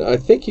 and I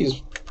think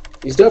he's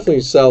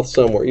definitely south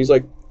somewhere. He's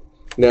like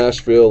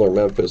Nashville or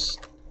Memphis.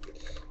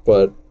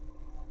 But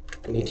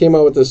he came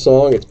out with this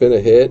song. It's been a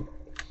hit,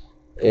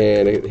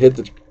 and it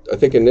hit I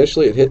think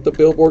initially it hit the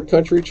Billboard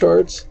country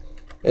charts,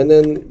 and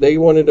then they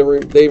wanted to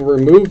they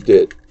removed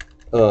it,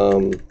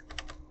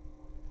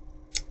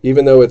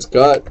 even though it's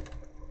got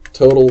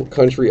total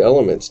country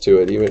elements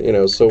to it.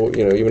 Even so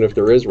even if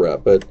there is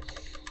rap, but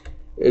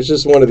it's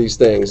just one of these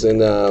things. And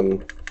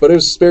but it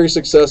was very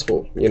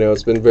successful.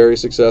 It's been very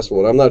successful,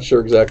 and I'm not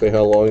sure exactly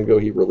how long ago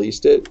he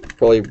released it.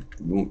 Probably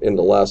in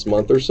the last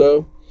month or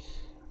so.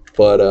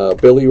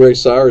 But Billy Ray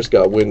Cyrus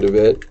got wind of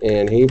it,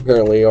 and he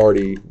apparently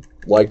already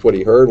liked what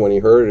he heard when he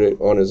heard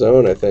it on his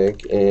own, I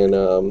think.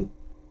 And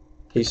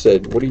he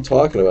said, "What are you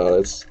talking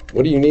about?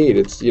 What do you need?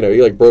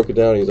 He like broke it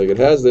down. He's like, it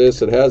has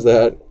this, it has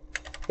that.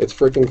 It's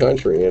freaking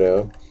country,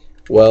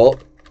 Well,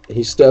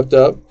 he stepped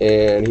up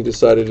and he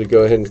decided to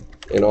go ahead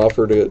and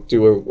offer to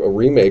do a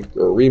remake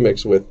or a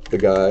remix with the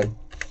guy,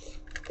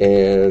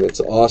 and it's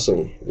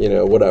awesome.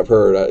 What I've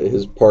heard,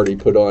 his party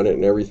put on it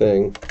and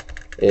everything.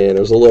 And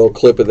there was a little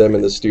clip of them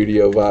in the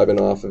studio vibing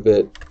off of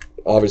it.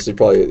 Obviously,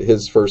 probably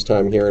his first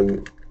time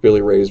hearing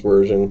Billy Ray's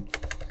version.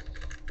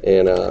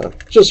 And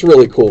just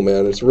really cool,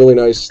 man. It's a really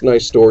nice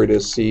story to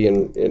see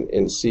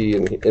and see,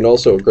 and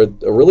also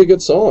a really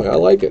good song. I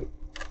like it.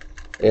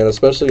 And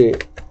especially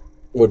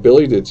what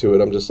Billy did to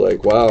it, I'm just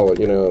like, wow,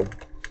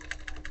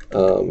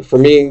 for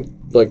me,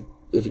 like,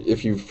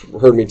 if you've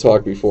heard me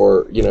talk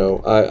before,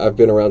 I've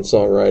been around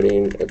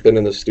songwriting. I've been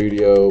in the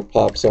studio,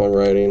 pop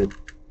songwriting.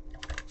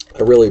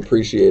 I really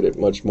appreciate it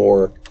much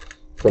more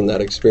from that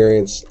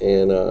experience,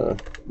 and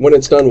when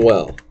it's done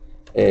well.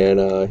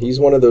 And he's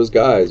one of those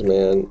guys,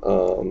 man.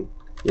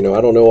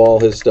 I don't know all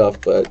his stuff,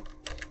 but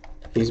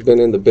he's been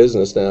in the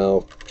business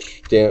now,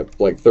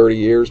 like 30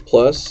 years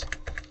plus,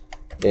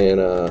 and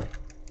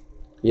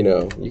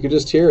you could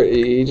just hear it.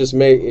 He just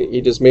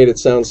made it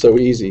sound so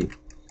easy,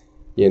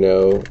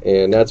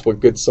 and that's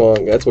what good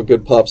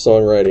pop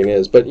songwriting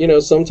is. But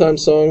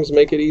sometimes songs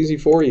make it easy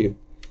for you.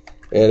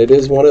 And it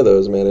is one of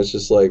those, man. It's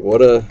just like,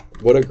 what a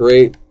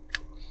great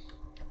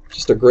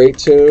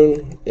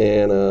tune.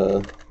 And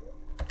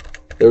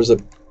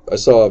I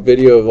saw a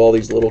video of all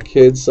these little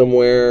kids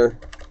somewhere,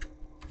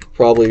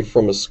 probably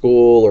from a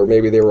school, or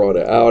maybe they were on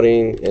an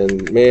outing,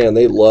 and man,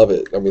 they love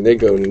it. I mean, they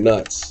go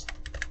nuts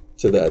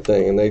to that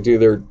thing, and they do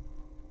their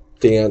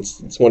dance.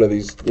 It's one of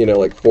these,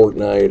 like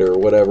Fortnite or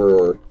whatever,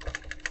 or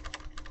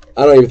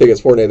I don't even think it's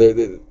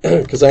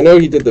Fortnite, because I know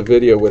he did the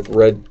video with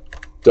Red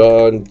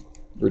Dawn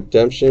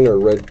Redemption or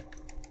Red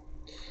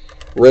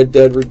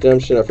Dead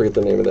Redemption. I forget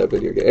the name of that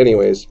video game.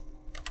 Anyways,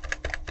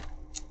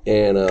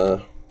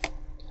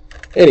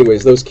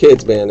 those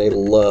kids, man, they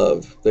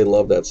love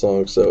that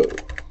song. So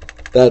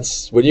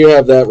that's when you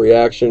have that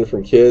reaction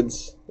from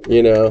kids,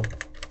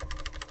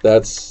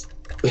 that's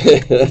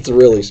that's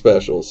really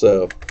special.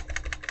 So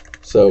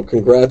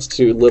congrats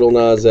to Lil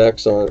Nas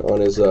X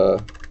on his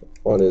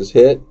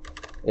hit,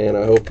 and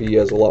I hope he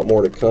has a lot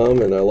more to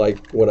come. And I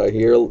like what I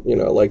hear. I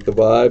like the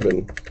vibe,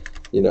 and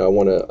I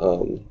want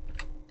to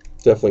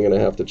definitely going to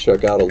have to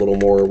check out a little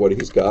more of what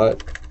he's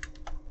got.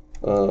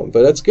 But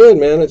that's good,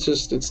 man.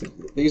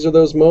 These are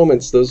those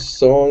moments, those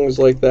songs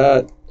like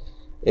that,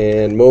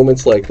 and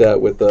moments like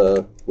that with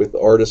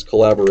artist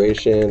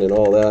collaboration and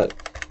all that.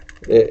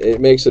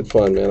 It makes it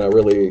fun, man.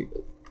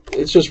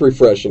 It's just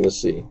refreshing to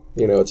see.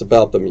 It's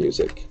about the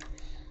music.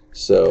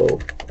 So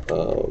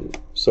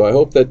I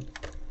hope that.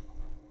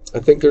 I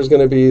think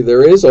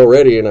there is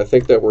already, and I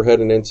think that we're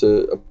going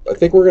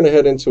to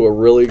head into a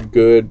really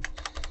good,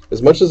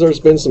 as much as there's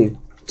been some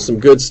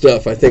good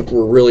stuff, I think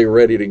we're really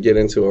ready to get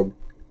into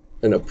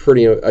I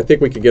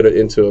think we could get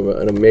into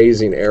an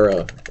amazing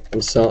era.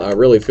 I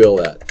really feel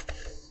that.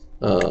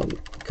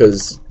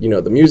 Because,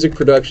 the music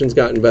production's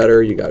gotten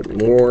better, you got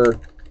more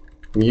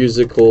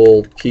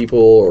musical people,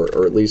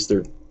 or at least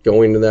they're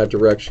going in that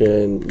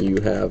direction.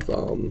 You have,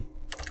 I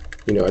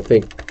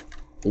think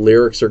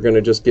lyrics are going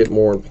to just get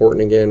more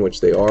important again,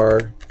 which they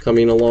are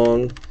coming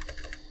along.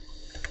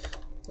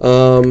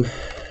 And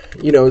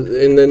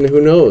then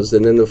who knows?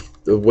 And then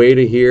the way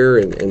to hear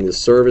and the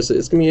service,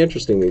 it's going to be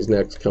interesting these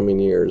next coming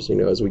years,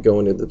 as we go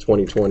into the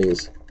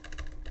 2020s.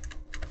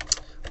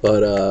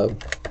 But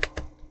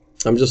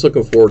I'm just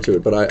looking forward to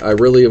it. But I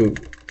really am.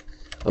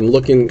 I'm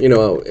looking,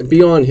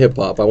 beyond hip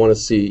hop. I want to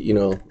see,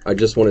 I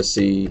just want to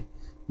see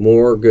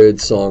more good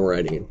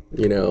songwriting,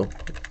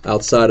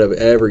 outside of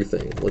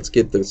everything. Let's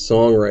get the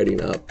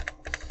songwriting up.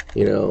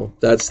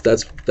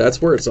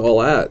 That's where it's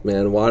all at,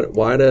 man.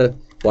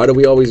 Why do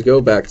we always go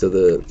back to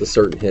the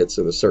certain hits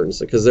or the certain,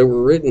 because they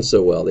were written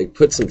so well. They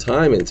put some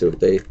time into it.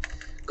 They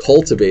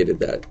cultivated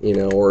that,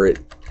 or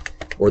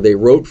or they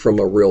wrote from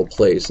a real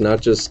place,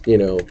 not just, you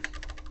know,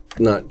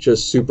 not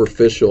just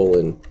superficial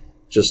and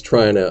just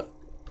trying to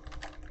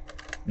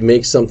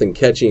make something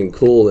catchy and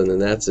cool and then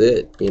that's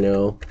it, you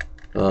know.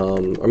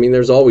 I mean,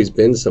 there's always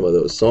been some of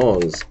those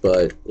songs,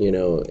 but, you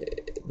know,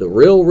 the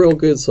real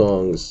good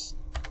songs,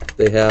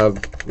 they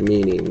have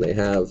meaning, they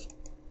have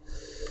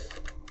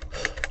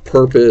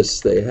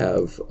purpose, they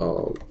have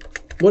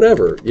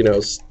whatever, you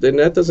know. Then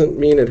that doesn't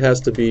mean it has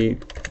to be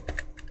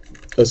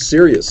a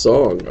serious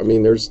song. I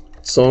mean, there's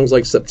songs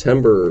like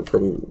September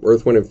from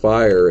Earth, Wind and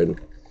Fire, and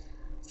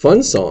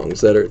fun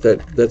songs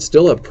that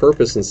still have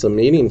purpose and some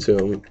meaning to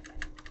them,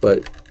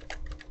 but,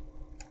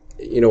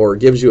 you know, or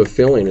gives you a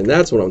feeling. And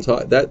that's what I'm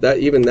talking, that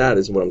even that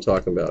is what I'm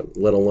talking about,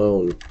 let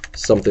alone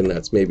something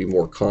that's maybe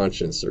more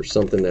conscious or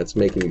something that's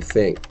making you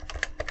think,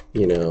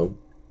 you know.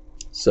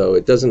 So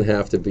it doesn't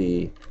have to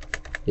be,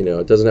 you know,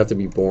 it doesn't have to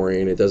be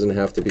boring, it doesn't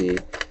have to be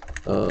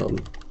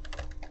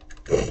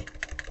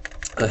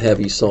a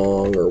heavy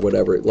song or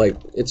whatever. Like,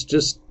 it's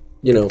just,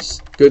 you know,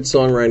 good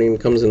songwriting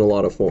comes in a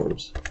lot of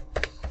forms.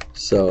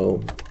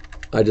 So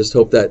I just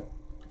hope that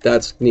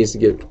needs to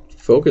get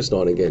focused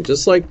on again,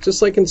 just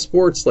like in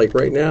sports. Like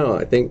right now,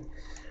 I think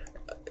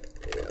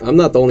I'm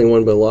not the only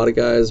one, but a lot of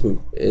guys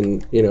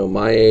in, you know,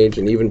 my age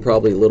and even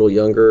probably a little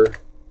younger,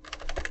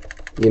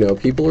 you know,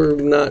 people are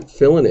not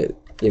feeling it.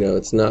 You know,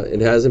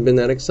 it hasn't been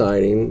that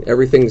exciting.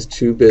 Everything's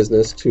too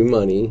business, too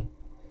money.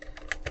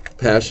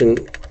 Passion,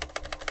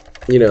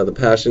 you know, the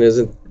passion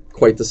isn't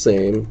quite the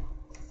same.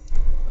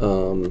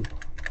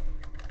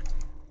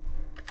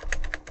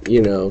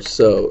 You know,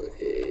 so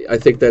I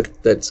think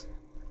that's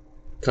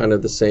kind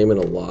of the same in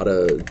a lot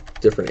of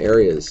different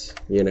areas,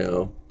 you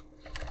know.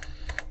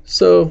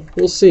 So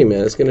we'll see,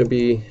 man. It's gonna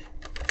be,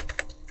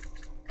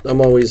 I'm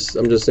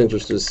just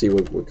interested to see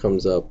what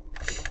comes up,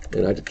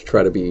 and I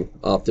try to be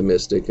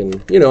optimistic,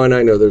 and, you know, and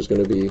I know there's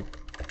gonna be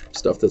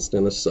stuff that's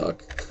gonna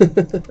suck.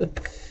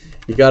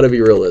 You got to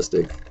be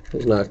realistic.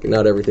 There's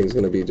not everything's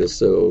gonna be just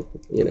so,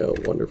 you know,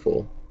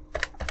 wonderful.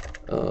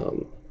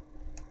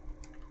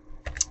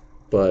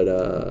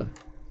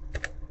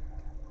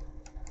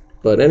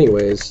 But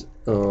anyways,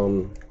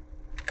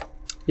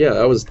 yeah,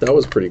 that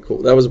was pretty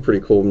cool. That was a pretty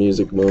cool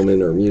music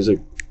moment, or music,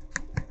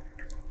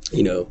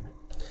 you know,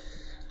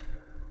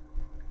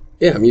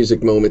 yeah,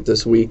 music moment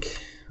this week.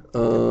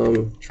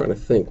 Trying to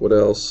think what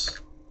else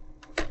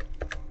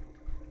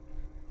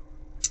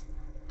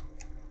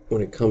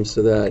when it comes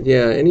to that.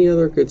 Yeah, any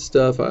other good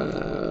stuff?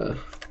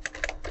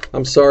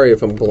 I'm sorry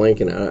if I'm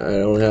blanking. I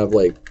don't have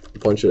like a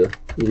bunch of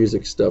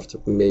music stuff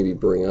to maybe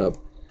bring up.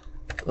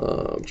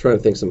 I'm trying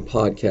to think some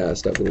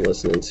podcasts I've been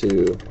listening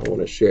to I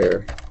want to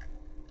share.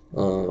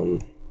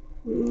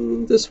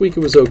 This week it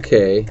was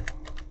okay.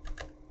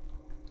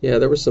 Yeah,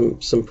 there were some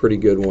pretty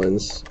good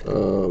ones.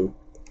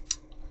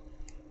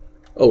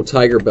 Oh,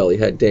 Tiger Belly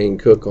had Dane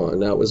Cook on.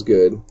 That was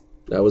good.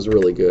 That was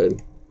really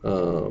good.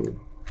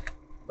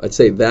 I'd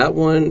say that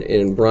one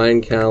and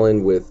Brian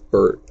Callen with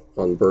Bert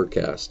on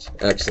Birdcast.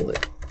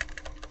 Excellent.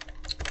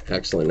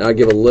 Excellent. I'll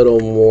give a little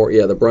more.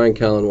 Yeah, the Brian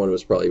Callen one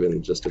was probably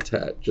been just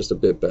a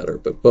bit better.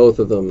 But both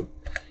of them,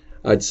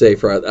 I'd say,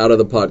 for out of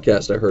the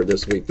podcast I heard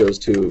this week, those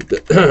two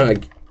I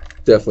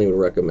definitely would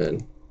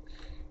recommend.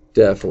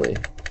 Definitely.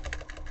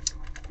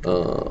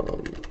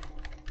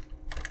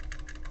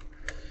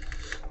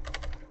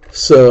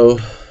 So,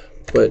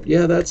 but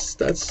yeah, that's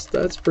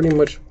pretty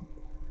much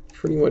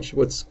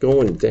what's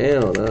going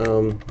down. I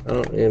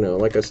don't, you know,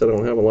 like I said, I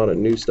don't have a lot of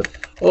new stuff.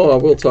 Oh, I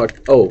will talk.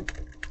 Oh,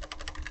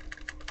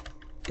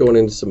 going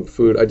into some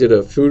food. I did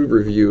a food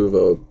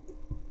review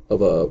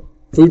of a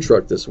food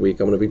truck this week.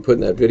 I'm going to be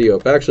putting that video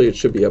up. Actually, it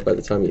should be up by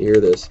the time you hear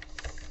this.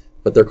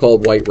 But they're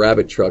called White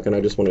Rabbit Truck, and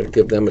I just wanted to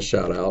give them a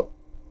shout out.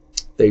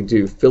 They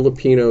do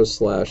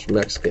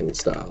Filipino/Mexican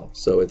style.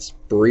 So it's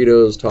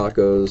burritos,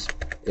 tacos,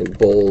 and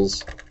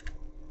bowls,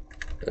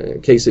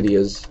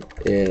 quesadillas,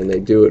 and they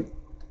do it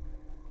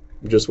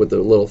just with a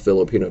little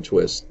Filipino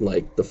twist,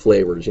 like the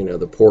flavors, you know,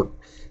 the pork,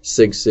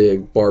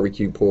 sig,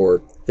 barbecue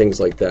pork, things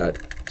like that.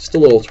 Just a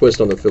little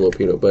twist on the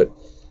Filipino, but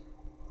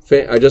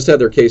I just had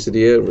their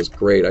quesadilla. It was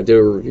great. I did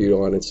a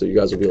review on it, so you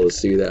guys will be able to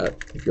see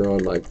that if you're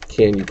on my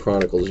Can You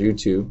Chronicles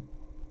YouTube.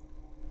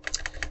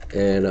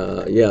 And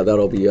yeah,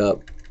 that'll be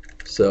up.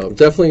 So I'm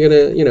definitely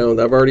gonna, you know,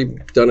 I've already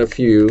done a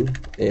few,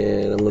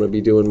 and I'm gonna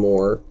be doing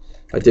more.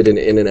 I did an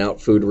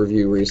In-N-Out food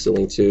review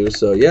recently too,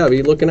 so yeah,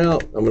 be looking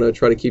out. I'm gonna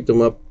try to keep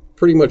them up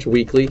pretty much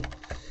weekly,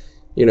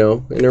 you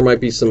know, and there might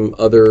be some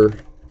other,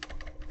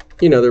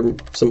 you know, there are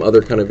some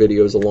other kind of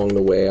videos along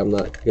the way. I'm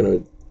not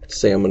gonna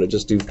say I'm gonna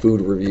just do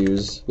food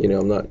reviews, you know.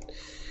 I'm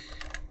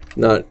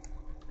not,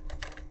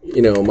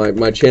 you know,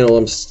 my channel.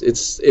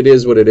 It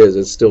is what it is.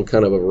 It's still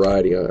kind of a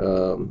variety,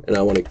 and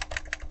I want to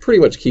pretty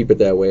much keep it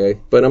that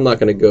way. But I'm not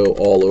gonna go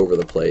all over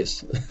the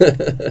place,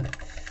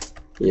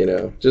 you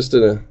know. Just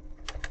to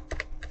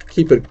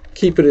keep it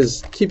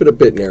a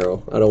bit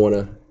narrow. I don't want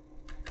to,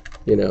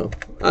 you know.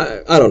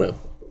 I don't know,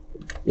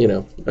 you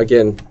know.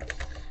 Again,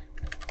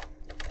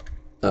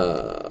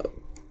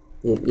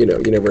 you know,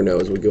 you never know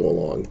as we go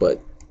along,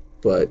 but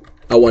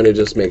I want to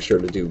just make sure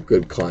to do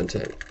good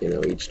content,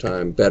 each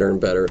time better and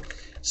better.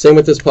 Same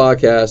with this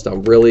podcast.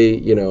 I'm really,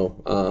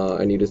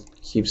 I need to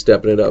keep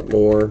stepping it up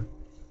more.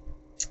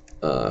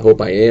 I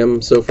hope I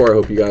am so far. I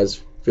hope you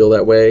guys feel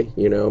that way.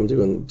 I'm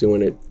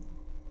doing it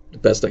the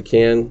best I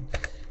can,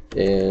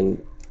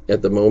 and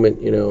at the moment,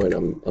 and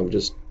I'm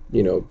just,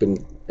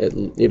 been at,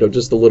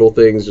 just the little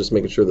things, just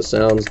making sure the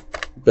sound's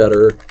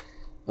better,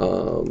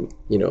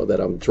 that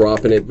I'm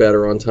dropping it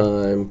better on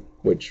time,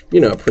 which,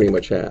 I pretty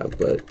much have,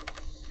 but,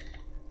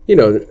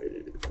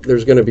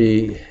 there's going to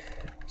be,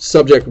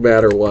 subject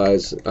matter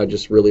wise, I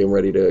just really am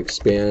ready to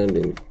expand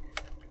and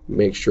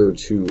make sure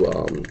to,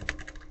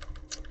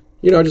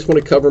 I just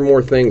want to cover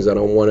more things. I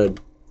don't want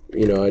to,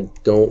 I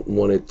don't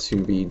want it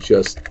to be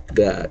just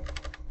that.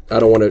 I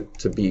don't want it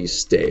to be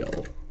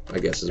stale, I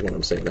guess is what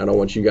I'm saying. I don't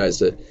want you guys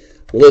to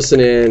listen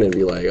in and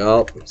be like,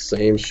 oh,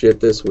 same shit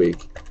this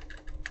week,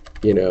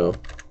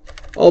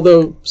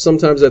 Although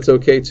sometimes that's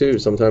okay too.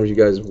 Sometimes you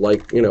guys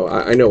like,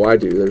 I know I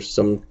do. There's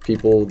some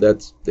people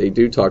that they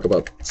do talk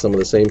about some of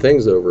the same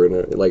things over.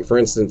 And like, for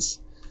instance,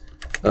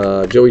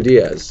 Joey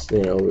Diaz.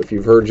 If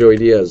you've heard Joey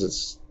Diaz,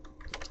 it's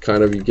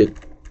kind of,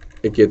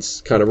 it gets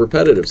kind of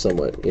repetitive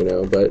somewhat,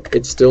 but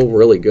it's still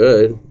really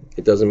good.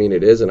 It doesn't mean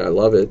it isn't. I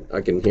love it.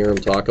 I can hear him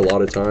talk a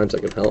lot of times. I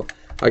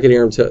can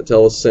hear him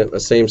tell the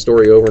same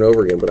story over and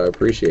over again, but I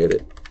appreciate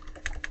it.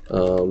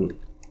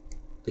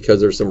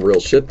 Because there's some real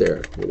shit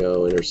there, and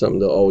there's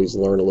something to always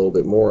learn a little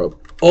bit more of.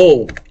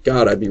 Oh,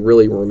 God, I'd be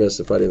really remiss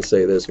if I didn't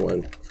say this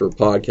one for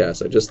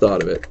podcasts. I just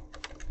thought of it.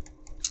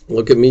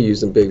 Look at me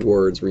using big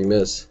words,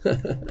 remiss.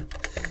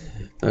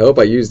 I hope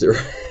I used it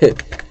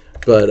right.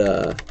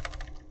 But,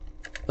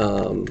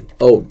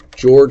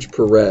 George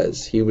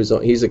Perez,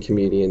 he's a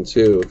comedian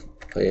too,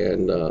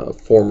 and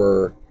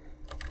former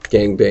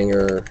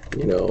gangbanger,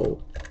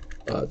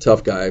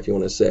 tough guy, if you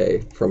want to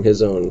say, from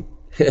his own,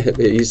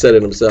 he said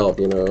it himself,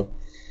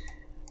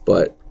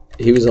 but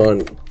he was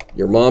on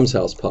Your Mom's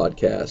House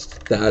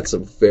podcast. That's a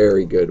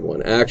very good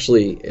one.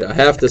 Actually, I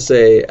have to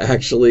say,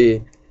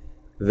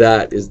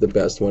 that is the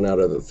best one out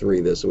of the 3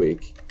 this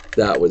week.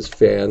 That was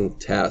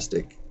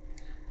fantastic.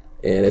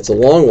 And it's a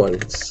long one.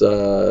 It's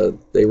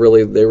they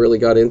really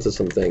got into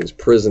some things,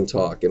 prison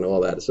talk and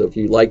all that. So if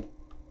you like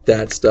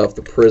that stuff,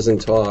 the prison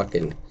talk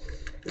and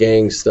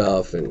gang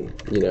stuff, and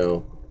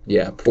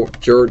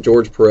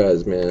George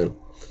Perez, man.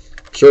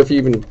 I'm sure if you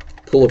even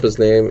pull up his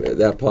name,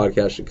 that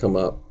podcast should come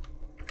up,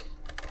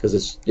 because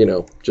it's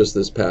just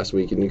this past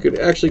week, and you could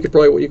watch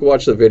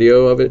the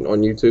video of it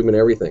on YouTube and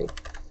everything.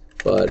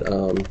 But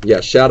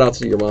shout out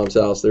to Your Mom's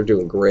House. They're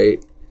doing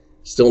great.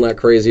 Still not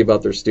crazy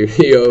about their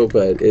studio,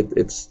 but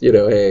it's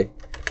hey,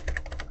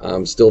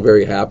 I'm still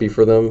very happy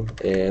for them,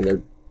 and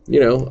they're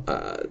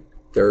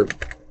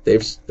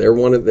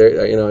one of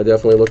their, I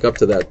definitely look up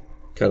to that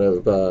kind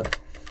of,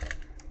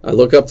 I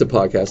look up to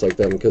podcasts like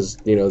them, because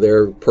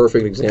they're a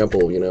perfect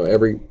example.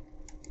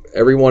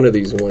 Every one of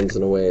these ones,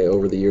 in a way,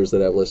 over the years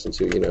that I've listened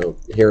to,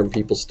 hearing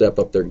people step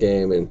up their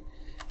game, and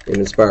it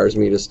inspires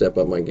me to step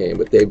up my game.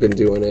 But they've been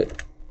doing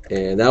it.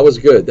 And that was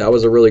good. That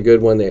was a really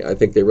good one. I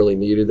think they really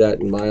needed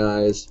that in my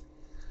eyes.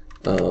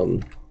 A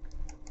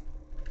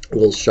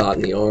little shot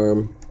in the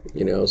arm,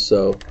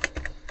 so.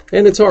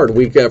 And it's hard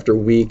week after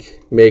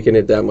week making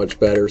it that much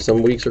better.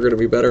 Some weeks are going to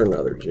be better than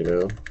others,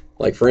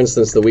 Like, for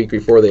instance, the week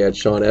before they had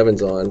Sean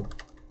Evans on.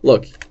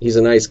 Look, he's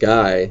a nice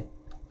guy,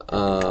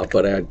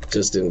 but I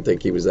just didn't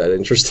think he was that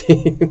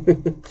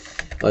interesting.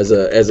 as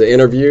an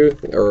interview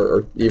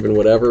or even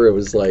whatever, it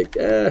was like,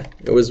 and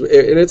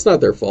it's not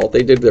their fault.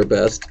 They did their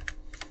best.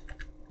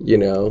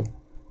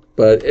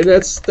 But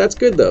that's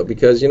good though,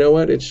 because you know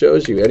what, it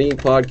shows you, any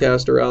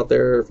podcaster out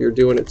there, if you're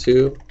doing it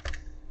too,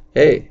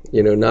 hey,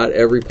 not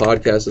every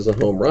podcast is a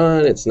home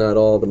run. It's not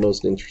all the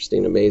most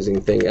interesting, amazing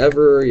thing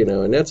ever,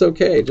 and that's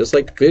okay. Just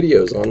like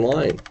videos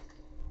online,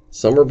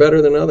 some are better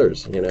than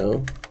others,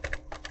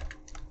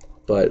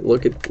 but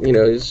look at,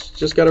 you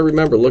just got to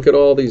remember, look at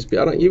all these,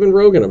 even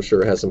Rogan, I'm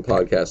sure, has some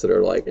podcasts that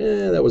are like,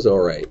 that was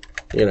all right,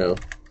 you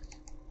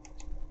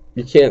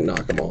can't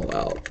knock them all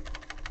out.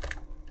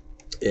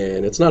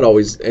 And it's not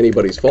always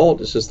anybody's fault.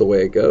 It's just the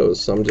way it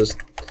goes.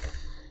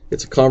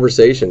 It's a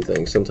conversation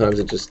thing. Sometimes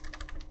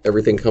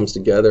everything comes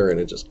together and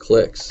it just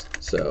clicks.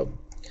 So,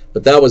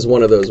 but that was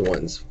one of those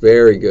ones.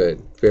 Very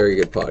good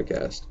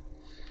podcast.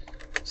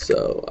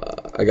 So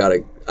I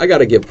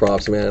gotta give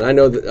props, man. I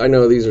know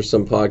these are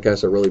some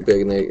podcasts that are really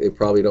big, and they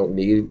probably don't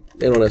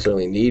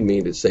necessarily need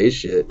me to say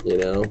shit,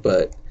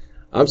 But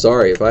I'm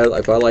sorry if I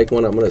like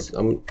one, I'm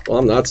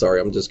not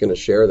sorry. I'm just gonna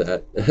share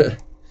that.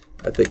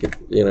 I think it,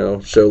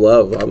 show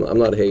love. I'm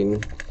not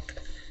hating.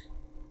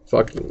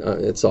 Fucking,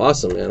 it's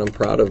awesome, man. I'm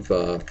proud of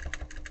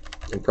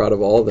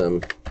all of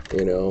them,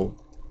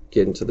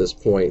 getting to this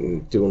point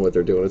and doing what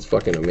they're doing. It's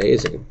fucking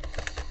amazing.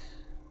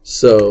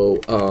 So,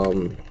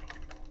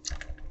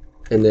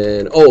 and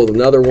then,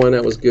 another one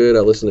that was good, I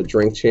listened to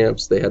Drink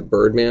Champs. They had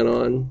Birdman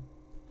on.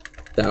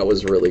 That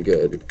was really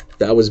good.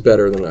 That was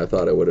better than I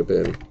thought it would have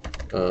been.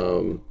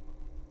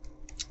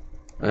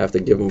 I have to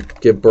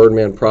give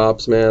Birdman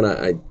props,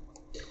 man.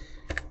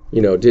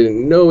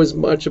 didn't know as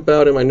much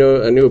about him. I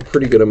knew a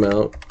pretty good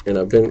amount, and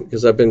I've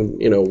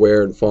been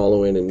aware and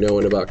following and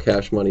knowing about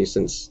Cash Money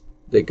since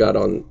they got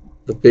on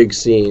the big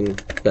scene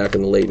back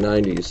in the late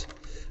 90s.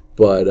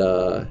 But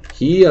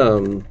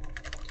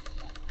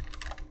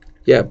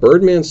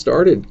Birdman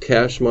started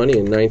Cash Money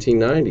in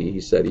 1990. He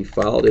said he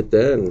filed it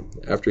then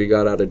after he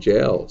got out of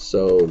jail.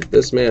 So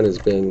this man has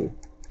been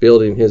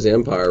building his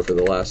empire for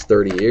the last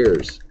 30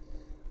 years.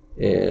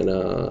 And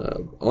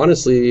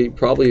honestly,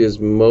 probably his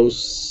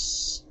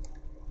most,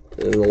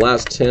 in the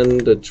last 10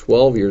 to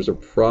 12 years, are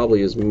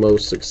probably his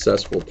most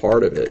successful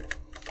part of it.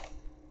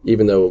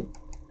 Even though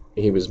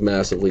he was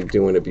massively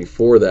doing it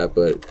before that.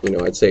 But,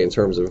 I'd say in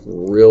terms of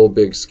real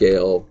big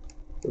scale,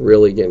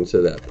 really getting to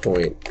that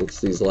point,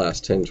 it's these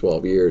last 10,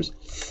 12 years.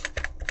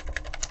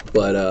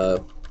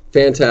 But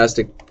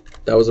fantastic.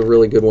 That was a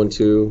really good one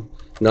too.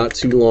 Not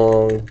too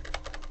long.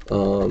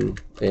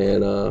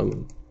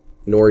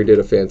 Nori did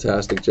a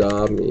fantastic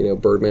job.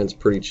 Birdman's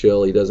pretty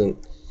chill. He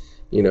doesn't,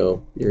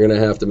 you're going to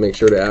have to make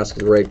sure to ask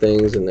the right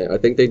things. And I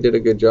think they did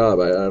a good job.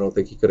 I don't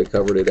think he could have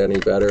covered it any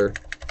better.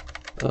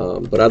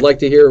 But I'd like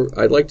to hear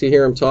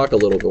him talk a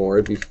little more.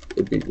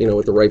 It'd be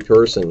with the right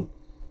person.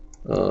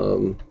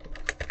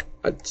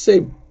 I'd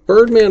say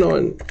Birdman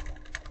on.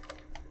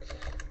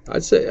 I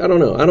don't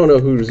know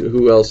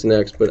who else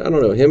next, but I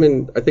don't know him,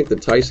 and I think the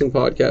Tyson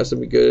podcast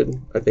would be good.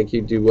 I think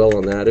he'd do well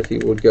on that if he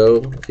would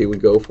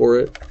go for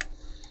it.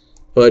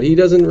 But he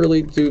doesn't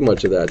really do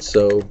much of that,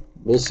 so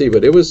we'll see.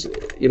 But it was,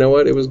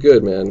 it was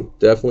good, man.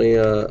 Definitely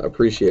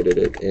appreciated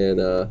it, and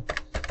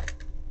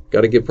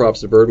got to give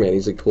props to Birdman.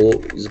 He's a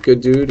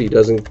good dude. He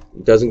doesn't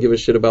give a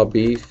shit about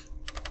beef,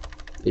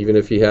 even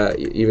if he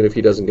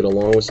doesn't get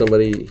along with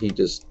somebody. He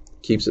just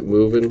keeps it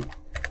moving.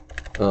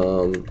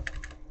 And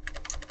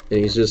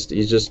he's just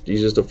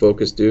a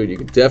focused dude. You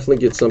can definitely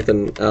get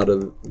something out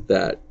of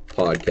that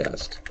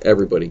podcast.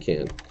 Everybody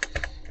can.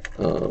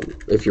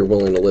 If you're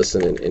willing to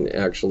listen and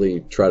actually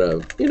try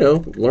to,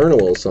 learn a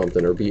little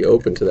something or be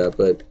open to that.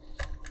 But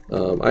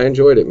I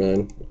enjoyed it,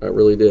 man. I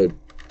really did.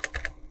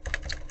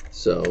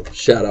 So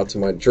shout out to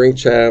my Drink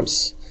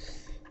Champs.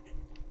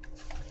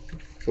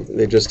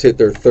 They just hit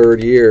their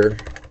 3rd year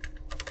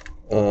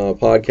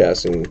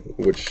podcasting,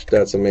 which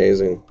that's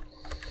amazing.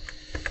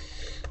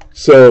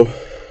 So,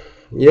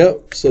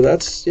 yep. So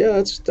that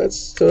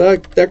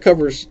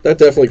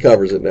definitely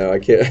covers it now. I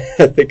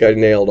think I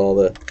nailed all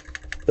the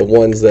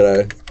ones that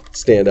I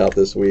stand out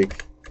this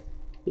week.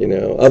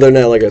 Other than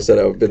that, like I said,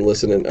 I've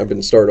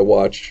been starting to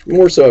watch,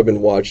 more so I've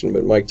been watching,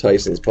 but Mike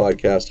Tyson's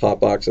podcast,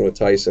 Hotboxing with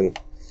Tyson,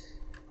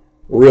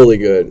 really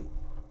good.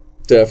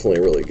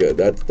 Definitely really good.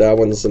 That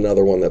one's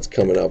another one that's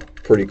coming up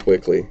pretty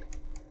quickly.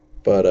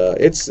 But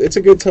it's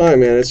a good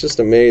time, man. It's just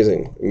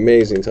amazing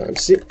time.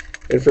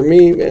 And for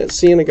me, man,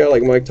 seeing a guy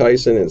like Mike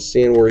Tyson and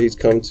seeing where he's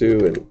come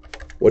to and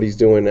what he's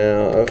doing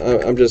now,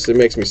 it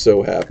makes me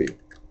so happy.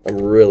 I'm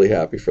really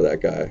happy for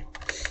that guy.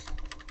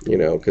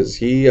 Because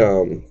he,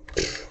 you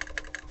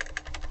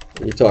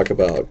talk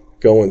about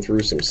going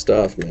through some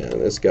stuff, man.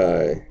 This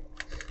guy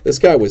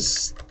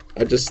was,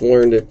 I just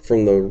learned it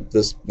from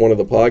this one of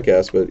the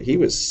podcasts, but he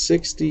was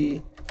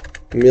 $60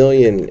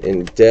 million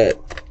in debt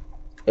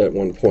at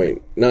one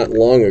point, not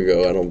long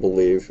ago, I don't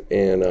believe,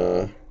 and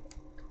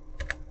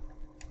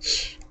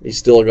he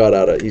still got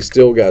out of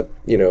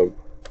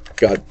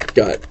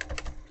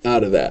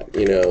that.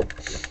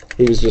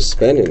 He was just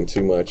spending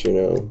too much,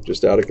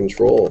 just out of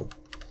control.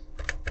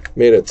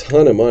 Made a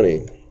ton of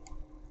money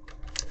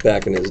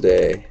back in his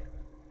day,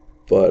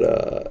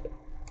 but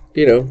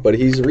but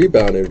he's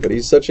rebounded. But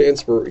he's such a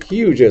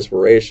huge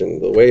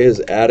inspiration. The way his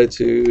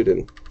attitude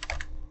and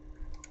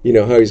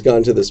how he's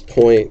gotten to this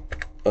point.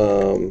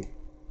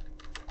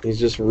 He's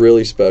just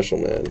really special,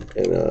 man,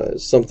 and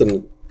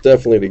something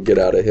definitely to get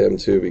out of him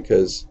too,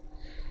 because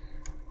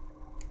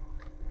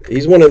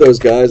he's one of those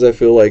guys. I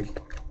feel like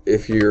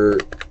if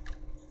you'd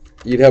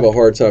have a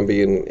hard time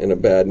being in a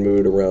bad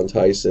mood around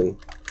Tyson,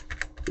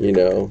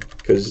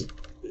 because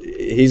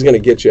he's gonna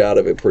get you out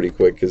of it pretty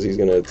quick, because he's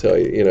gonna tell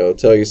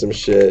you some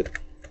shit,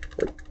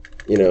 or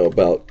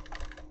about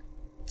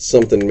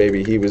something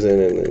maybe he was in,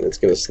 and it's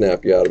gonna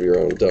snap you out of your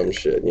own dumb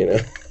shit,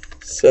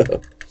 so.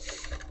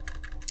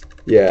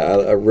 Yeah,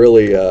 I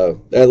really,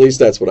 at least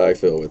that's what I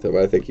feel with him.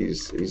 I think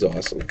he's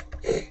awesome.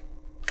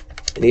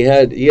 And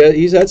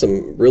he's had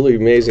some really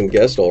amazing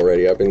guests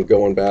already. I've been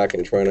going back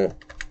and trying to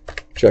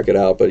check it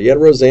out. But he had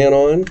Roseanne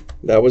on.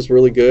 That was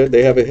really good.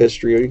 They have a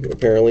history,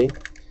 apparently,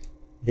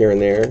 here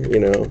and there,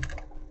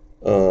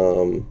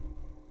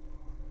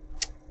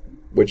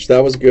 which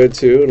that was good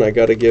too. And I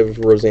got to give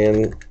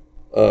Roseanne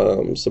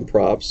some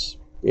props,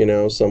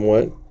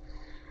 somewhat.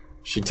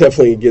 She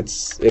definitely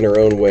gets in her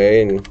own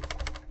way and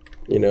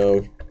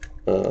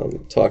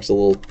talks a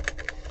little,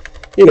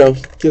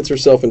 gets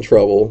herself in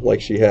trouble like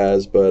she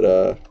has, but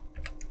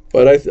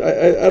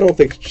I don't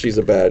think she's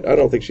a bad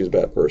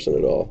person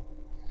at all.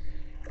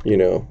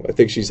 I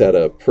think she's had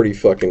a pretty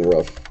fucking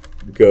rough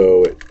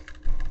go at,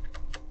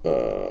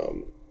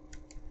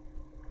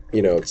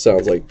 it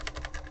sounds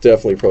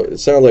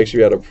like she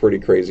had a pretty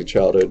crazy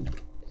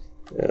childhood,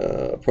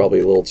 Probably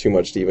a little too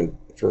much to even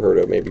for her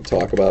to maybe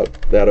talk about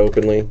that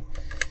openly.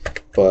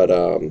 But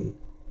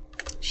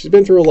she's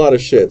been through a lot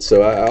of shit.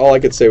 So all I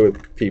could say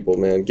with people,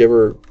 man, give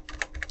her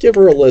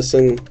a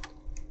listen.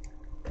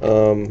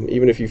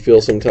 Even if you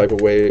feel some type of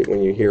way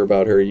when you hear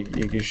about her,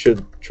 you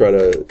should try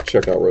to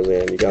check out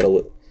Roseanne. You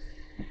gotta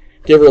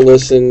give her a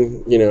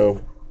listen.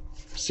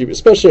 See,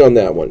 especially on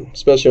that one,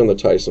 especially on the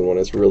Tyson one.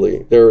 It's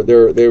really they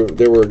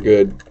were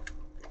good.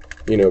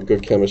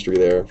 Good chemistry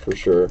there for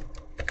sure.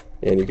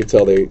 And you could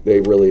tell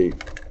they really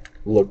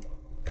look,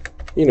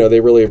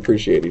 they really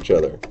appreciate each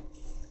other.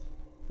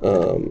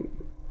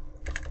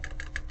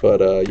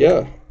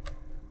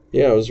 Yeah,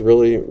 it was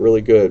really,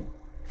 really good.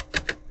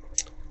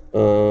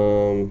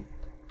 Oh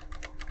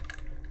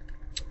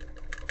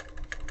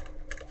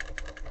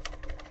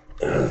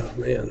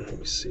man, let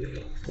me see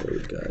what we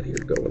got here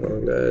going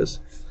on, guys.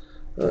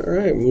 All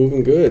right,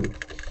 moving good.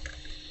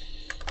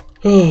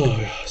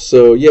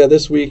 So yeah,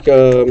 this week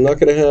I'm not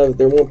gonna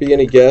there won't be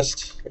any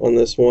guest on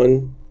this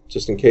one,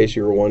 just in case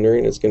you were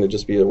wondering. It's gonna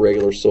just be a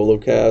regular solo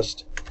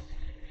cast.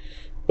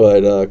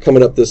 But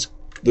coming up this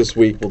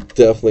week, we'll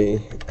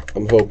definitely,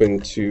 I'm hoping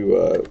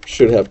to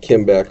should have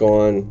Kim back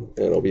on,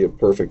 and it'll be a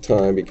perfect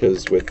time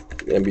because with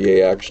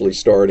NBA actually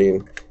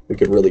starting, we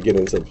could really get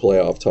into the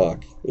playoff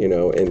talk,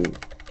 and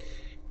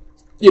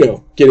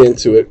get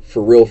into it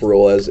for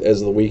real as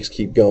the weeks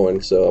keep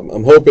going. So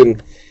I'm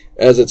hoping,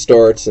 as it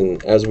starts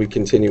and as we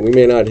continue, we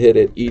may not hit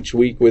it each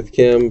week with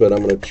Kim, but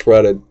I'm going to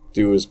try to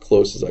do as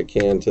close as I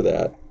can to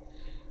that.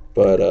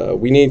 But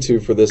we need to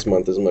for this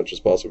month as much as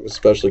possible,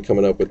 especially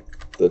coming up with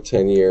the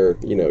 10-year.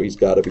 He's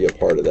got to be a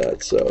part of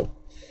that. So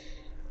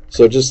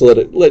just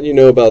let you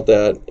know about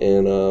that,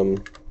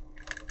 and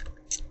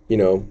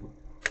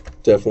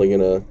definitely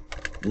gonna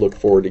look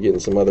forward to getting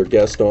some other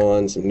guests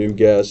on, some new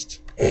guests,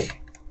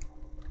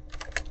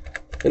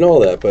 and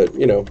all that. But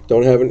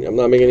I'm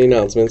not making any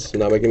announcements. I'm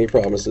not making any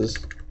promises.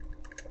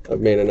 I've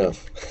made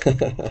enough.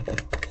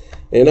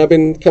 And I've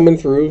been coming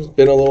through. It's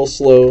been a little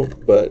slow,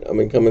 but I've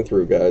been coming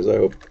through, guys.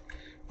 I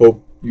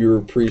hope you're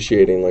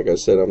appreciating. Like I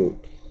said, I'm,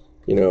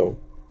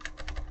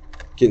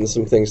 getting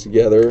some things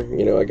together.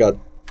 I got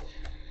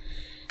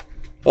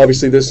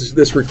obviously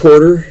this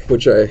recorder,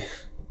 which I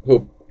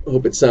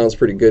hope it sounds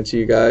pretty good to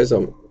you guys.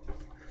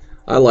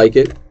 I like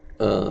it,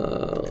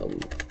 but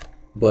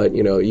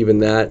even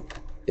that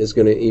is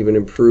going to even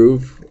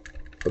improve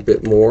a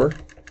bit more.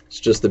 It's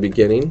just the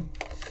beginning,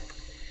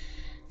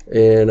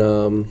 and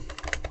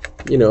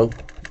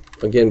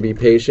again, be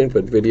patient,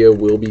 but video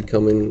will be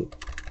coming.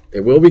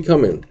 It will be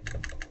coming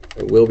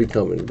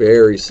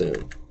very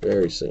soon.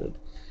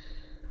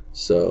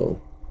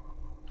 So,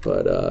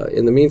 but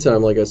in the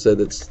meantime, like I said,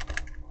 it's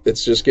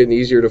just getting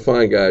easier to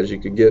find, guys. You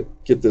could get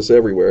this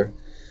everywhere.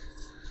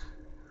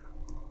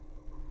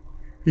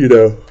 You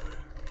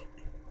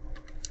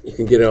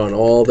can get it on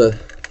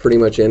pretty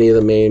much any of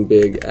the main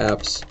big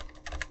apps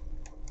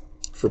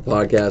for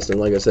podcasting.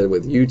 Like I said,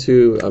 with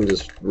YouTube, I'm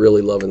just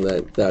really loving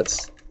that.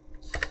 That's,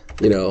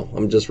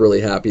 I'm just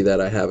really happy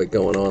that I have it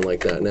going on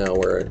like that now,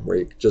 where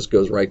it just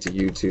goes right to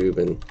YouTube,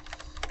 and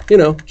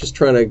just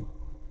trying to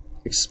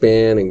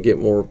expand and get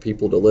more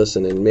people to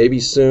listen. And maybe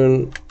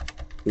soon,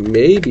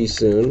 maybe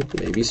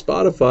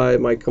Spotify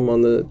might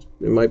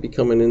be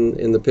coming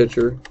in the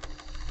picture.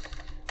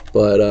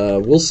 But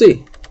we'll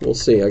see.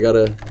 I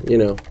gotta,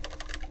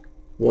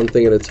 one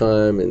thing at a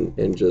time,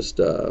 and just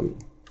got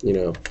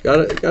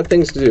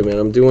things to do, man.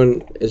 I'm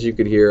doing, as you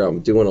could hear,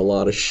 I'm doing a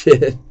lot of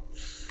shit.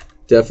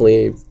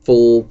 Definitely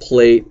full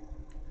plate,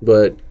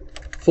 but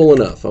full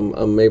enough.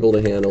 I'm able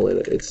to handle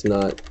it. It's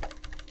not,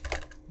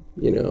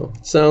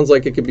 it sounds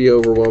like it could be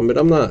overwhelmed, but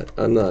I'm not.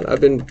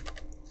 I've been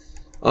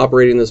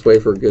operating this way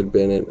for a good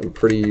minute. I'm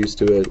pretty used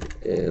to it,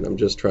 and I'm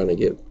just trying to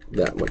get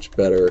that much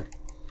better,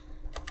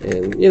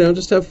 and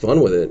just have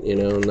fun with it.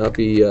 Not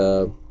be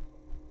I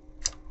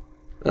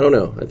don't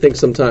know. I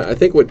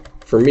think what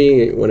for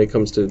me, when it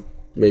comes to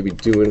maybe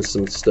doing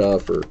some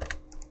stuff or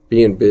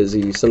being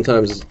busy,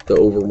 sometimes the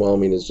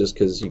overwhelming is just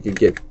because you could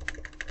get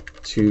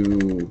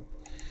too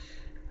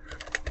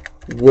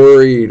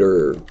worried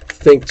or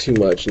think too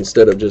much,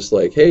 instead of just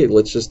like, hey,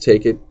 let's just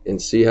take it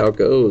and see how it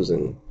goes,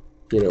 and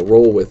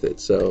roll with it.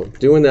 So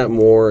doing that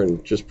more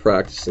and just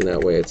practicing that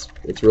way, it's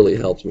really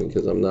helped me,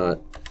 because I'm not,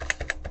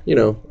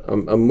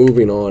 I'm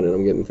moving on and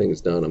I'm getting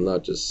things done. I'm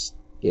not just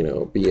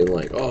being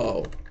like,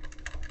 oh,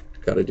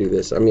 gotta do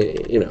this. I mean,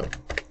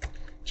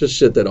 just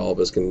shit that all of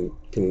us can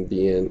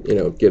be in,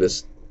 get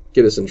us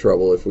in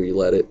trouble if we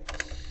let it.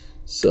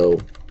 So,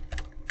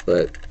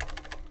 but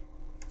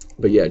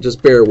yeah,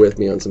 just bear with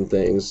me on some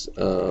things.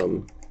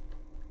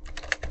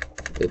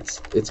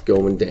 It's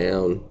going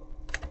down.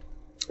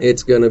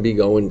 It's gonna be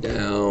going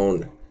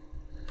down.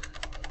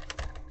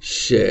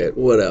 Shit,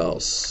 what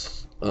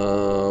else?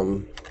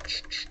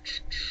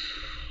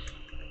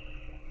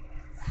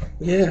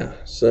 Yeah,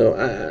 so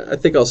I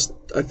think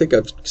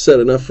I've said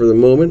enough for the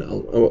moment.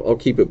 I'll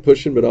keep it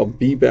pushing, but I'll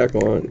be back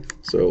on.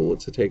 So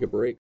let's take a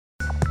break.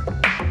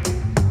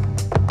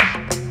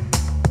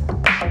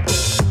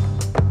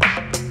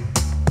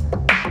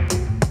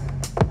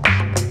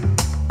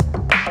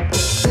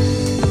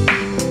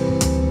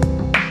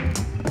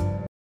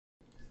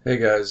 Hey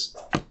guys,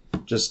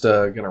 just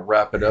gonna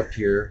wrap it up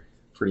here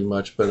pretty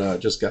much, but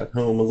just got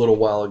home a little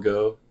while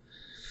ago,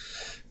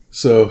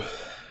 so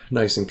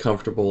nice and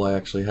comfortable. I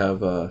actually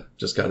have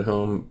just got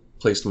home,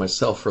 placed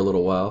myself for a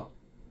little while,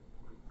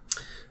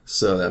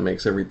 so that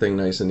makes everything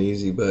nice and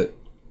easy. But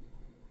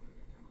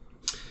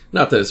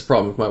not that it's a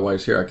problem if my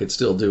wife's here, I could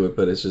still do it,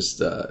 but it's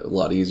just a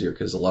lot easier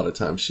because a lot of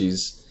times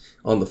she's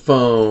on the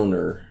phone,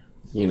 or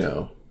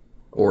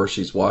or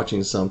she's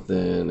watching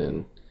something,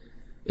 and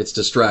it's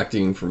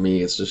distracting for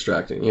me. It's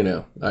distracting,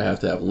 I have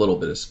to have a little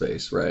bit of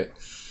space, right?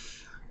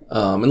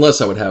 Unless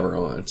I would have her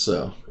on.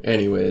 So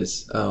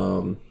anyways, I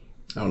don't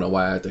know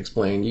why I have to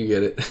explain. You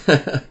get it.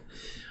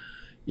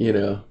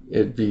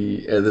 It'd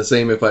be the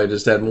same if I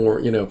just had more,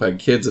 if I had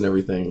kids and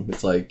everything.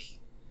 It's like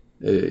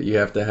you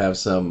have to have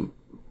some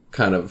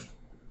kind of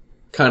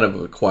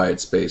a quiet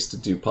space to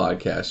do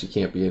podcasts. You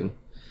can't be in,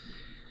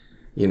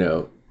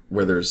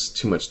 where there's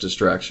too much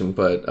distraction.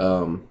 But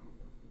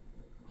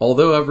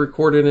although I've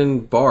recorded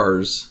in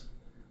bars,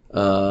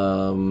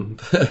 but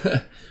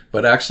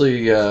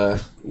actually, yeah,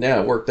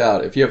 it worked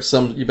out. If you have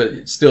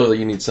but still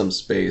you need some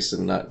space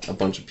and not a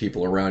bunch of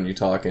people around you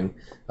talking.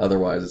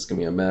 Otherwise, it's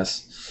gonna be a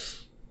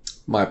mess.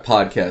 My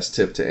podcast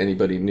tip to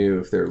anybody new,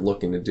 if they're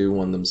looking to do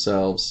one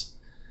themselves,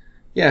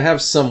 yeah,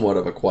 have somewhat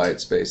of a quiet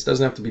space. It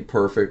doesn't have to be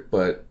perfect,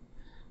 but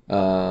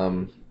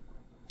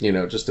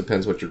just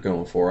depends what you're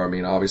going for. I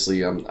mean,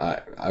 obviously,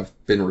 I've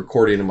been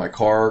recording in my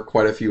car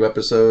quite a few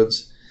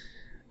episodes.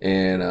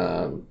 And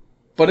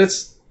but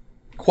it's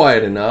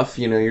quiet enough,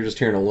 you're just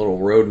hearing a little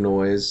road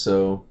noise,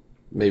 so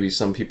maybe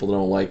some people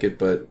don't like it,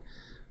 but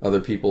other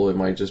people it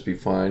might just be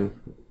fine.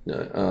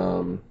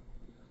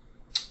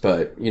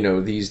 But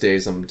these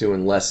days I'm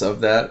doing less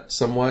of that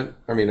somewhat.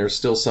 I mean, there's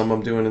still some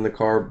I'm doing in the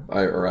car,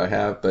 I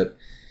have, but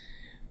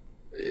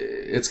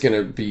it's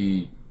gonna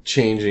be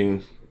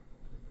changing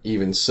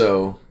even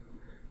so.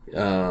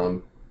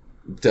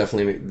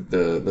 Definitely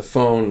the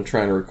phone,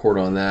 trying to record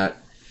on that,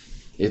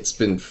 it's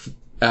been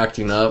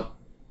acting up,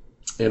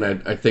 and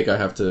I think I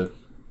have to,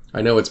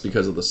 I know it's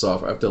because of the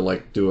software, I have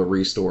to do a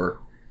restore,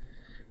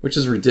 which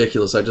is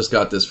ridiculous. I just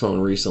got this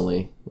phone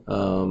recently.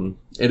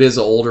 It is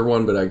an older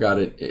one, but I got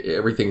it,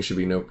 everything should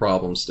be no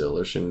problem still.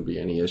 There shouldn't be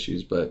any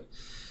issues, but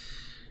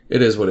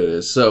it is what it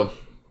is. So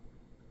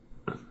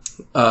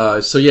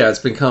yeah, it's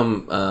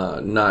become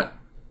not,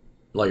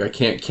 I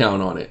can't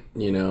count on it,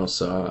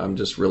 so I'm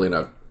just really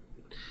not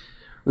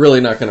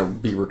going to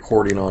be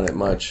recording on it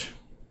much,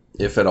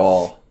 if at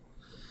all.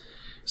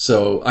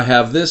 So I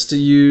have this to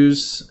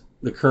use,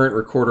 the current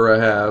recorder I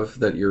have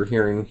that you're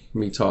hearing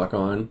me talk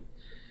on,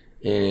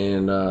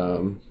 and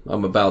I'm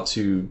about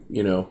to,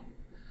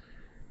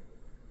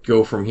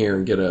 go from here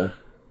and get I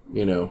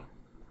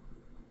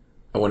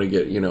want to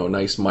get, a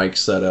nice mic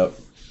set up.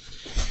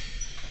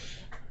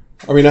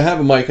 I mean, I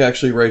have a mic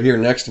actually right here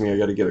next to me. I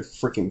got to get a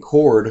freaking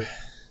cord.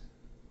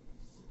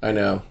 I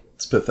know,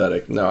 it's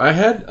pathetic. No, I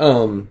had,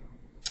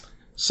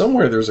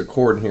 somewhere there's a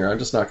cord in here. I'm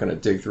just not going to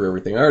dig through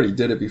everything. I already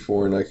did it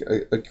before, and I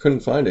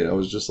couldn't find it. I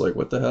was just like,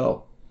 what the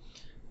hell?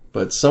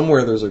 But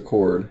somewhere there's a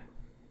cord.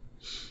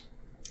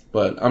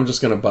 But I'm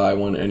just going to buy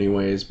one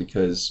anyways,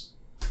 because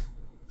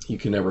you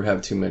can never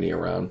have too many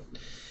around.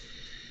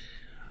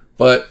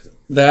 But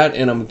that,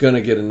 and I'm going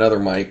to get another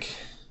mic,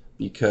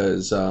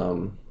 because,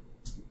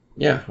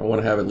 yeah, I want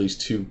to have at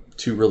least two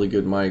really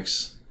good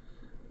mics.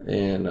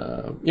 And,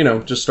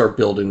 just start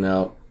building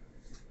out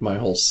my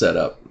whole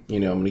setup.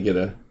 I'm going to get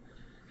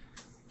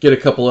a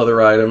couple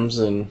other items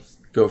and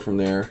go from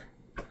there.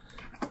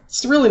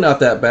 It's really not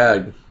that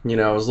bad.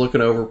 I was looking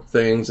over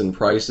things and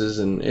prices,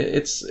 and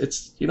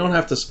it's you don't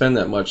have to spend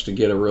that much to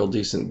get a real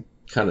decent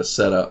kind of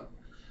setup.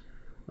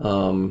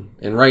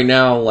 And right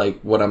now,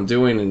 what I'm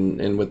doing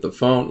and with the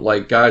phone,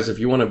 guys, if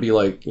you want to be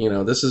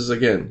this is,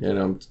 again,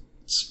 I'm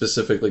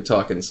specifically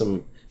talking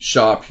some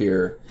shop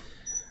here.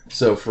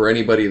 So for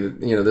anybody that,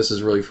 this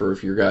is really for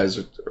if you guys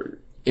are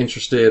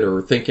interested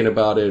or thinking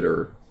about it,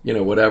 or,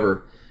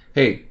 whatever.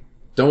 Hey,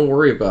 don't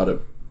worry about it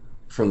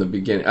from the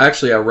beginning.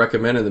 Actually, I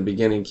recommend in the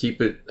beginning,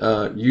 keep it,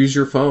 use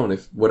your phone.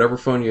 If whatever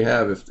phone you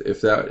have, if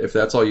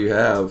that's all you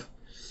have,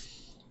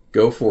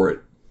 go for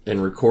it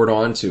and record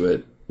onto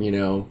it.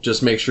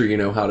 Just make sure you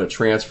know how to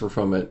transfer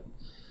from it.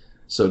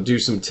 So do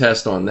some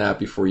test on that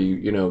before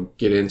you,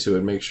 get into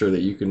it. Make sure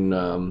that you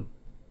can,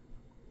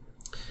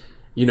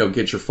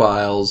 get your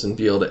files and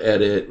be able to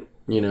edit,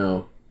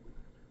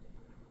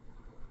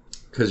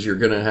 because you're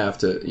going to have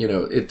to,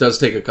 it does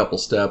take a couple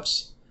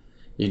steps.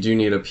 You do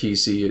need a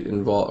PC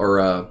involved, or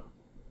a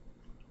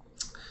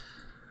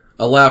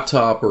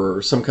laptop,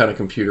 or some kind of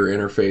computer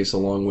interface,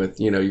 along with,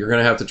 you're going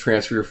to have to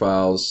transfer your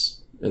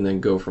files and then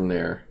go from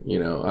there.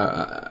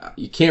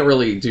 You can't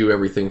really do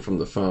everything from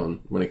the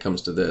phone when it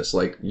comes to this.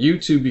 Like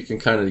YouTube, you can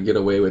kind of get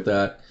away with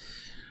that.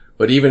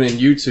 But even in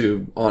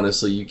YouTube,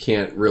 honestly, you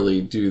can't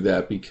really do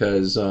that,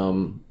 because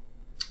you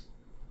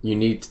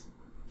need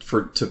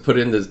to put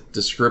in the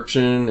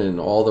description and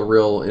all the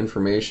real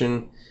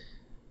information.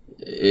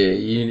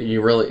 You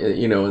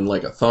really, in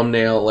a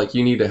thumbnail,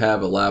 you need to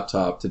have a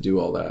laptop to do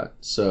all that.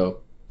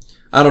 So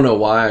I don't know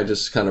why. I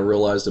just kind of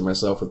realized it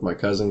myself with my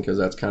cousin, because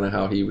that's kind of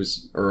how he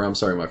was, or I'm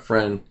sorry, my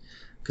friend,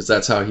 because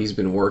that's how he's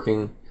been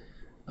working.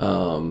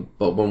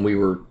 But when we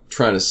were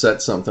trying to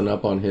set something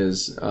up on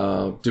his,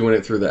 doing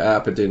it through the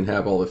app, it didn't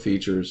have all the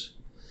features.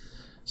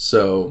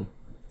 So,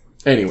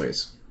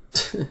 anyways,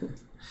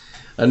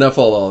 enough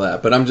all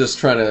that. But I'm just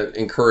trying to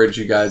encourage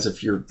you guys,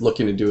 if you're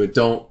looking to do it,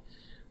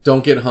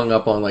 don't get hung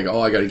up on like,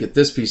 oh, I got to get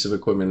this piece of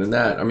equipment and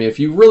that. I mean, if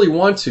you really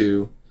want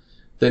to,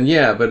 then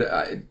yeah, but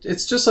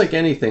it's just like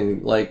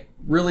anything. Like,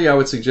 really, I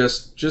would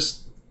suggest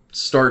just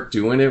start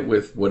doing it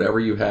with whatever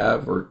you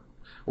have, or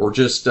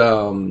just,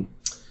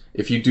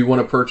 if you do want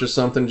to purchase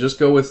something, just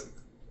go with,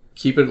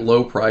 keep it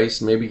low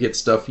price, maybe get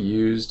stuff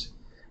used.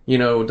 You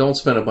know, don't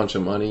spend a bunch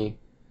of money,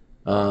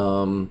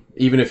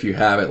 even if you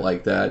have it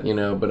like that, you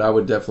know, but I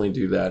would definitely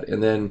do that.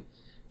 And then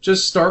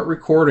just start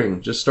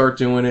recording, just start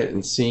doing it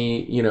and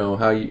see, you know,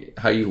 how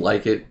you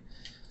like it,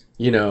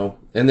 you know,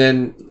 and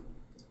then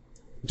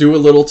do a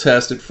little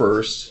test at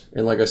first.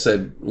 And like I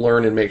said,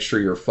 learn and make sure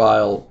your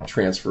file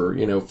transfer,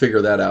 you know,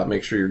 figure that out,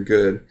 make sure you're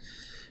good.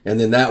 And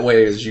then that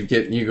way, as you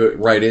go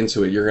right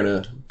into it, you're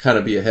going to kind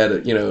of be ahead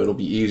of, you know, it'll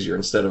be easier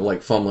instead of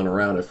like fumbling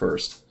around at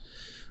first.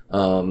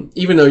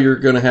 Even though you're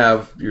going to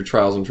have your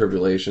trials and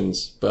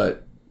tribulations,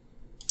 but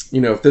you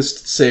know, if this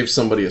saves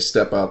somebody a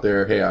step out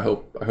there, hey, I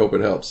hope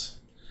it helps,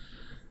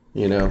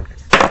 you know.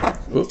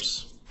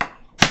 Oops.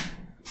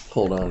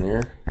 Hold on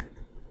here.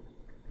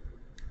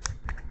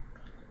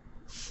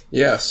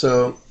 Yeah,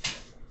 so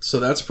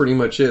that's pretty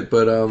much it.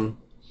 But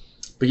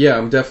yeah,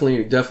 I'm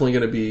definitely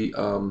going to be,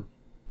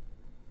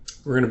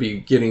 we're going to be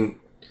getting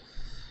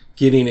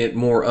it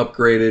more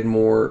upgraded,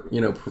 more,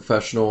 you know,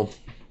 professional,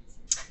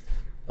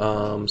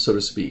 so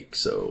to speak.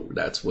 So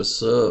that's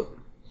what's up.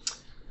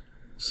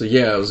 So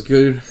yeah, it was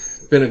good.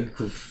 Been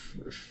a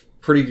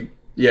pretty,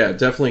 yeah,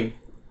 definitely,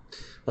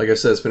 like I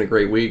said, it's been a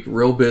great week.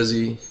 Real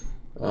busy.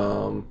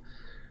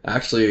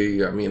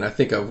 Actually, I mean, I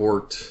think I've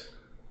worked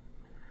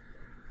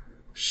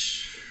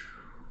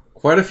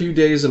quite a few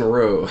days in a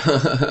row.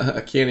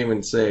 I can't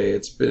even say.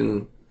 It's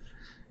been,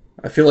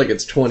 I feel like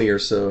it's 20 or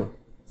so.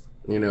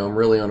 You know, I'm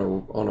really on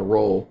a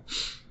roll.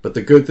 But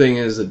the good thing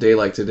is, a day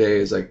like today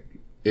is like,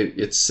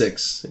 it's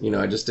 6. You know,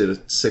 I just did a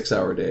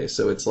 6-hour day,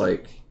 so it's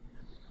like,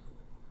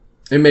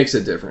 it makes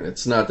it different.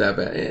 It's not that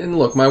bad. And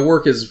look, my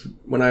work is,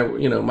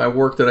 my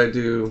work that I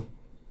do,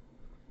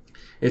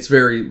 it's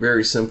very,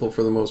 very simple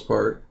for the most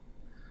part.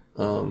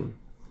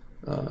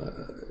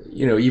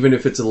 You know, even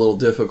if it's a little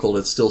difficult,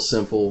 it's still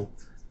simple.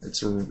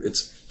 It's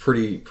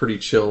pretty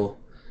chill.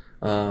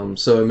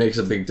 So it makes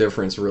a big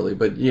difference, really.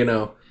 But you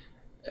know,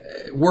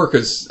 work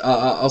is,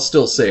 I'll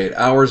still say it,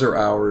 hours are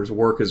hours,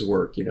 work is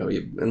work, you know,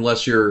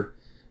 unless you're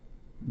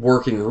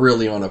working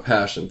really on a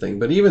passion thing.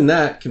 But even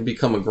that can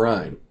become a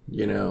grind,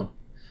 you know.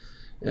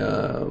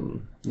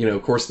 You know,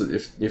 of course,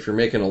 if you're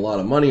making a lot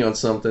of money on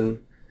something,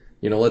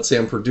 you know, let's say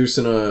I'm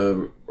producing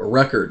a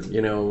record,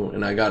 you know,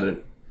 and I got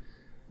it,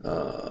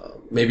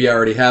 maybe I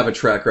already have a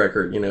track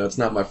record, you know, it's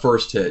not my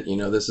first hit, you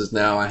know, this is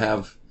now I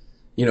have,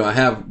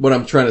 what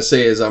I'm trying to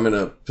say is I'm in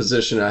a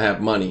position, I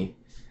have money,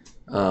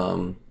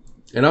 and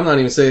I'm not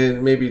even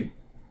saying maybe,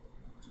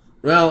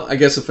 well, I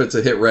guess if it's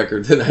a hit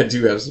record, then I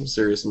do have some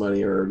serious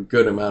money, or a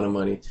good amount of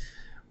money.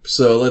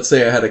 So let's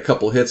say I had a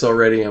couple hits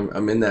already,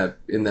 I'm in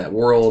that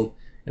world,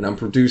 and I'm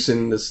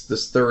producing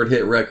this third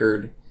hit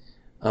record.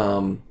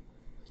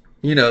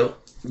 You know,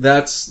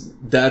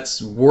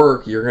 that's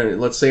work.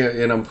 Let's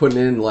say, and I'm putting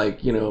in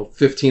like, you know,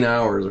 15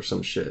 hours or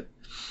some shit,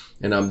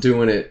 and I'm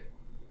doing it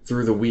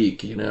through the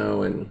week, you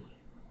know, and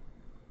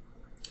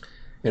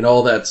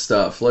all that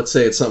stuff. Let's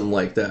say it's something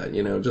like that,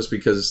 you know, just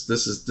because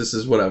this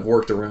is what I've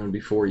worked around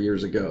before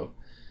years ago.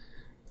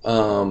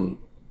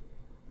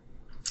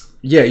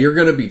 Yeah, you're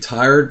going to be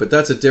tired, but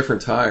that's a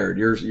different tired.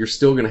 You're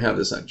still going to have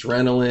this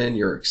adrenaline,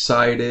 you're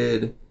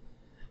excited,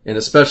 and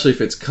especially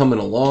if it's coming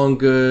along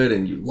good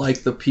and you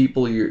like the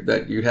people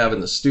that you have in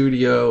the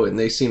studio and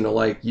they seem to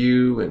like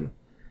you, and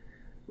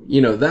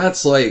you know,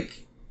 that's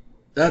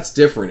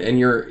different. And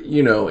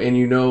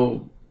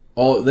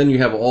then you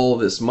have all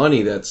this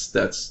money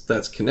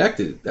that's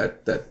connected,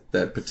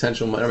 that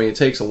potential money. I mean, it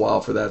takes a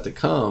while for that to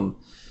come.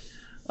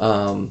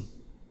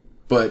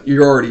 But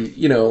you're already,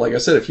 you know, like I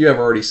said, if you have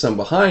already some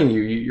behind you,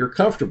 you're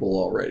comfortable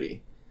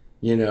already.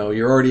 You know,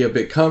 you're already a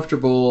bit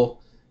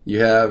comfortable.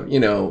 You have,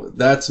 you know,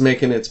 that's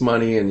making its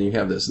money, and you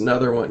have this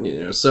another one,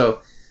 you know.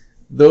 So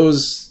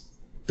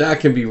that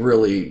can be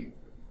really,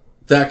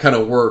 that kind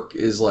of work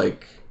is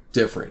like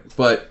different.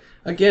 But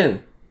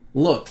again,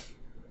 look,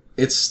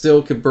 it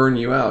still could burn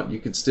you out. You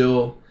could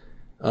still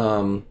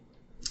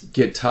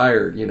get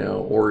tired, you know,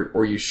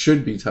 or you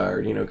should be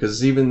tired, you know,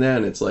 because even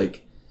then it's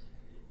like,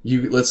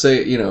 let's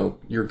say, you know,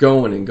 you're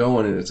going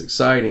and it's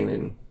exciting,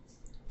 and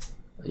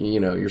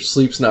you know, your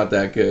sleep's not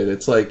that good.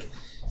 It's like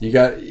you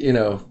got, you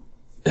know,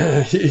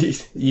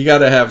 you got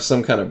to have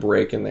some kind of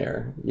break in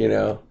there, you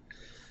know.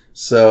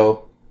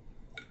 So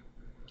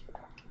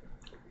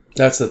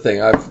that's the thing.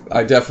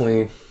 I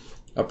definitely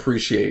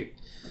appreciate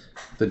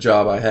the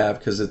job I have,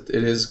 because it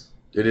is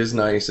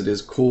nice. It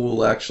is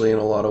cool, actually, in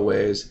a lot of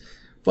ways.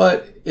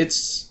 but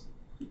it's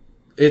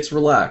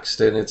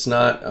relaxed, and it's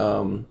not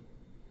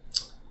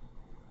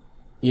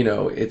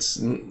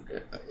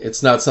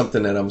it's not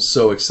something that I'm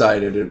so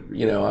excited.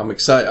 I'm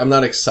excited. I'm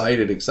not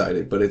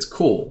excited, but it's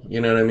cool.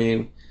 You know what I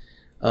mean?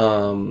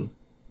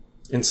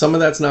 And some of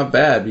that's not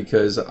bad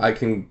because I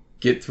can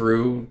get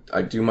through.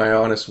 I do my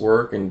honest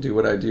work and do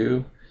what I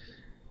do.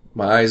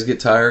 My eyes get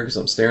tired because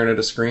I'm staring at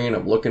a screen.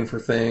 I'm looking for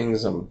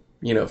things. I'm,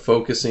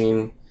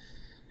 focusing.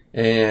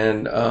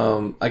 And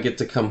I get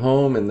to come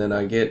home, and then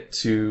I get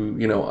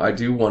to, I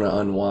do want to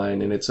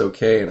unwind, and it's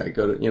okay. And I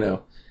go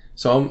to,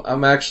 so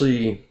I'm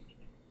actually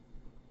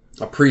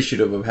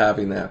appreciative of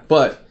having that.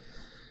 But,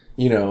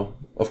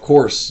 of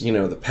course,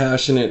 the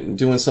passionate and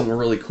doing something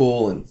really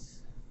cool, and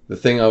the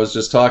thing I was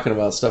just talking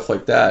about, stuff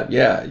like that.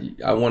 Yeah, you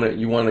want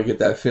to get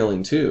that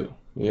feeling too,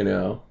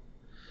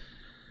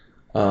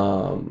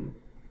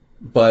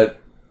 But,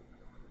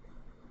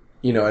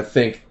 I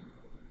think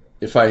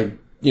if I,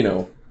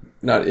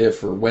 not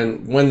if or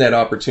when that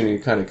opportunity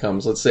kind of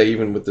comes, let's say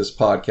even with this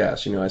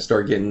podcast, I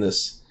start getting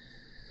this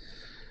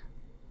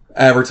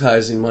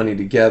advertising money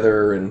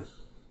together, and,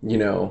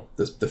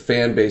 the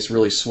fan base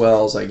really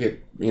swells. I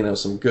get,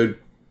 some good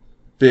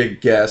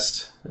big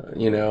guests, I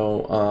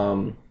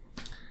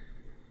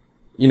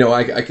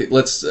could,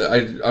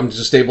 I'm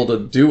just able to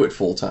do it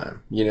full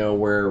time,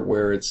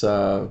 where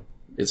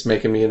it's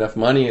making me enough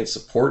money, it's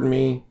supporting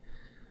me,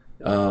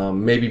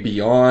 maybe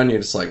beyond.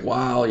 You're just like,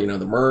 wow,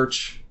 the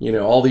merch,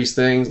 all these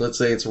things. Let's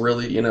say it's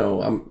really,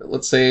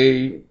 let's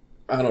say,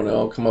 I don't know,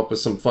 I'll come up with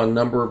some fun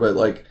number, but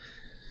like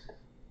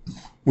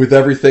with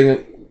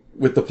everything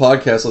with the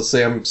podcast, let's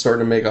say I'm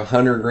starting to make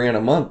 $100,000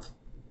 a month,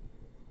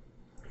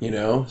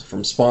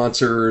 from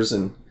sponsors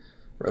and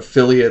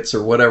affiliates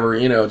or whatever,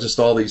 just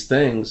all these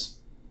things.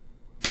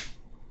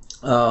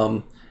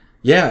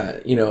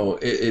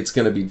 It's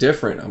going to be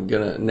different. I'm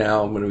going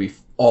to be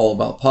all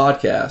about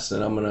podcasts,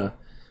 and I'm going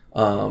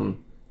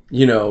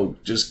to,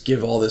 just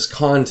give all this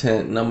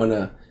content, and I'm going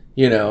to,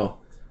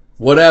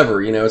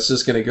 whatever, it's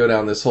just going to go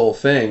down this whole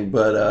thing.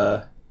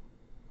 But,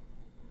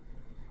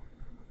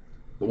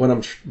 what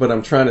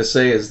I'm trying to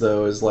say is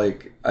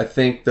like, I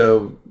think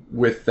though,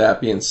 with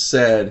that being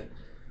said,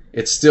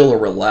 it's still a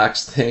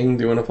relaxed thing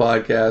doing a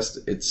podcast.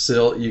 It's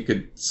still, you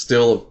could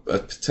still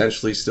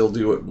potentially still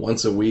do it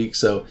once a week.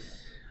 So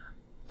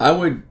I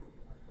would,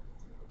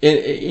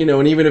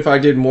 and even if I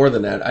did more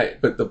than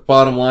that, but the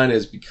bottom line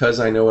is, because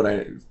I know what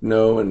I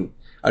know, and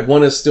I'd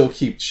want to still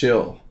keep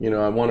chill.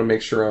 I want to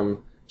make sure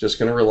I'm just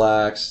going to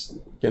relax,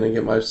 going to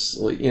get my,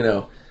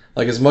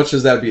 like, as much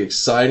as that'd be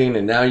exciting.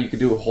 And now you could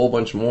do a whole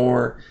bunch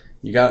more.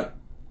 You got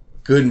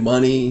good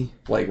money,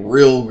 like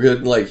real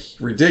good, like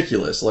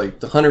ridiculous, like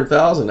the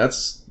 100,000.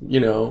 That's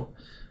you're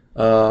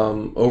a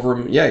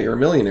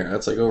millionaire.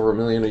 That's like over $1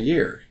 million a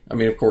year. I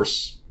mean, of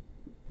course,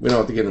 we don't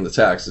have to get into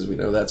taxes. We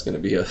know that's going to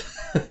be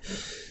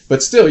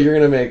but still, you're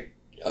going to make,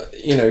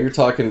 you're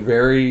talking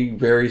very,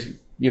 very,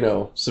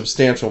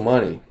 substantial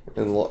money,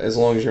 and as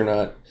long as you're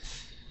not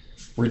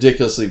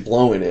ridiculously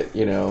blowing it,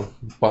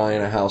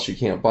 buying a house you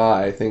can't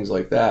buy, things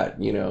like that,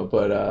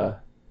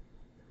 but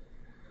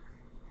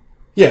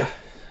yeah.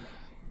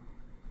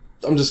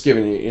 I'm just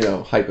giving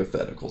you,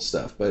 hypothetical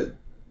stuff, but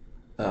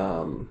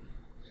the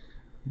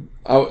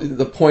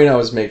point I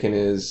was making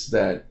is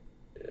that,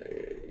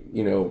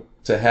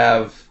 to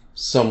have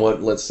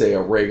somewhat, let's say,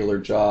 a regular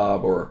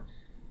job, or,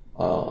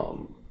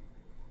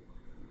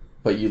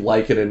 but you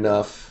like it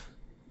enough,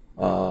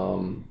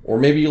 or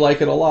maybe you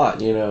like it a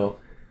lot,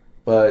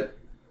 but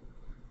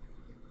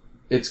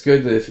it's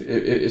good that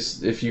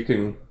if you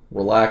can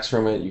relax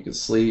from it, you can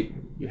sleep,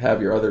 you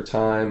have your other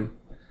time,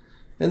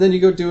 and then you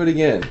go do it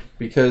again.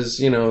 Because,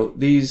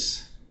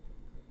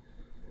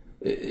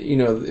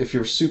 if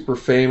you're super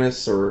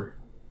famous, or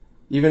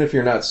even if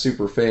you're not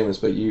super famous,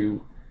 but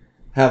you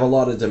have a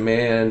lot of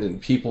demand and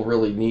people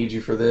really need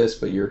you for this,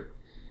 but you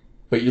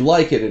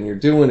like it and you're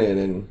doing it,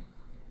 and,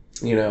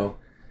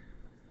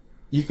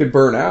 you could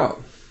burn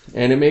out.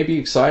 And it may be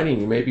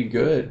exciting, you may be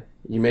good.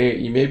 You may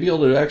be able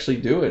to actually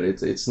do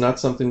it. It's not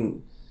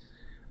something,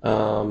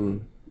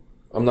 I'm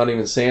not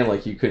even saying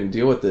like you couldn't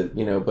deal with it,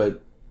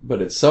 but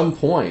at some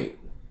point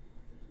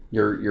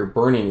you're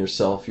burning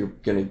yourself. You're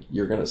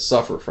gonna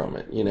suffer from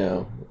it,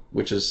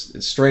 which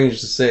it's strange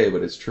to say,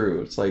 but it's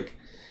true. It's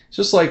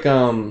just like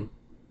you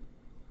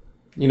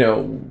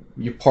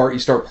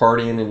start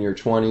partying in your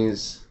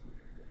 20s,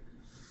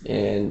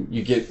 and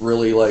you get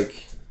really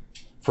like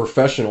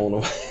professional in a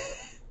way.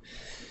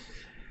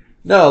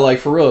 No, like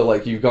for real,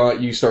 like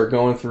you start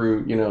going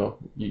through,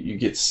 you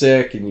get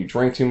sick and you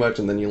drink too much,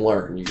 and then you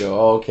learn. You go,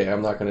 oh, okay,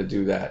 I'm not going to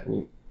do that.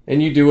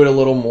 And you do it a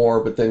little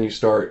more, but then you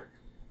start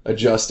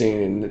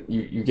adjusting, and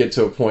you get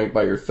to a point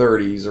by your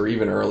 30s, or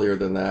even earlier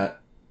than that.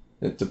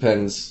 It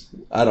depends.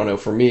 I don't know.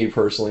 For me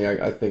personally,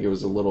 I think it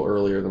was a little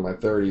earlier than my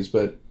 30s,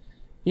 but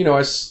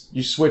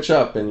you switch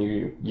up, and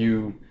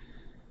you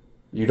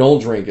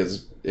don't drink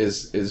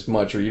as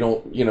much, or you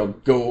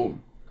don't, go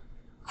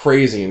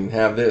crazy and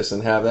have this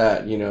and have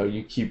that.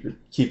 You keep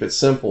it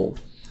simple.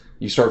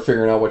 You start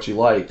figuring out what you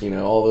like,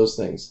 all those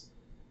things.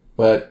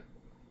 But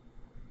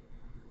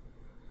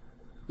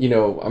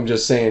I'm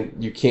just saying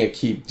you can't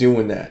keep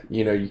doing that.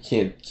 You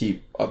can't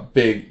keep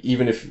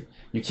even if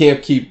you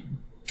can't keep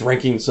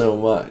drinking so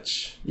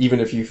much, even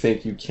if you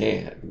think you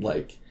can.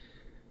 Like,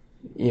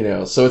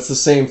 so it's the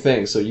same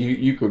thing. So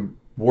you could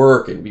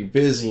work and be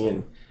busy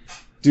and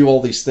do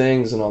all these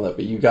things and all that,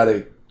 but you got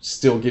to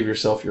still give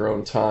yourself your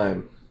own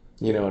time,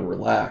 and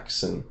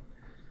relax and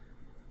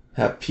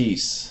have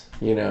peace,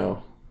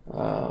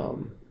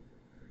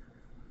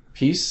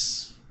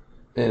 peace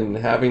and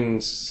having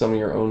some of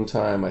your own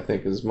time, I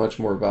think, is much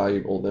more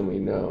valuable than we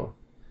know,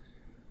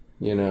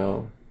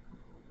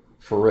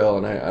 for real.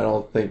 And I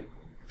don't think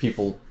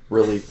people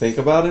really think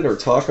about it or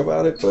talk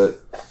about it, but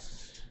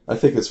I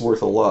think it's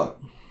worth a lot.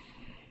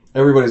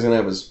 Everybody's going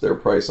to have their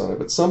price on it,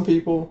 but some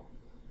people,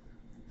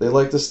 they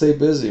like to stay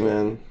busy,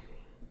 man.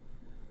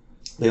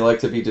 They like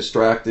to be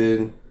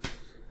distracted.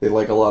 They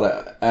like a lot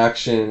of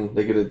action.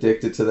 They get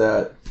addicted to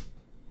that.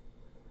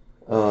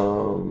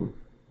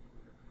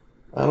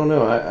 I don't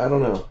know. I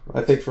don't know.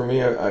 I think for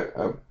me, I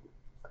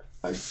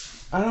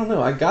don't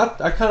know. I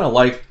kind of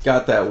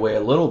got that way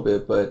a little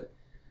bit, but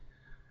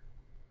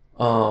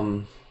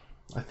I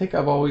think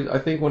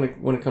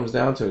when it comes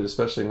down to it,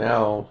 especially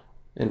now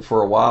and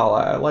for a while,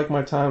 I like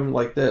my time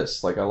like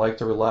this. Like, I like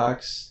to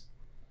relax.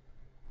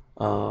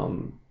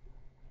 I'll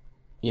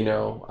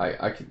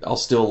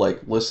still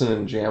like listen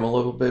and jam a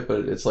little bit,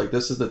 but it's like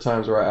this is the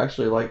times where I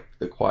actually like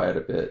the quiet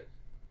a bit,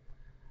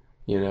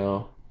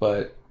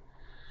 but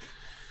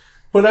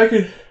I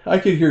could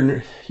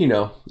hear,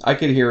 I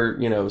could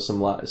hear,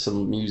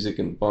 some music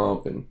and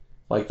bump, and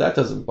like that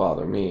doesn't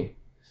bother me,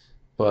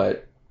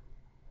 but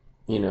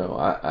I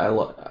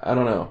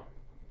don't know.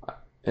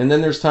 And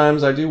then there's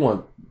times I do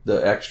want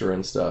the extra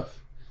and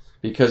stuff,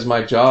 because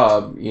my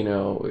job,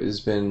 has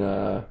been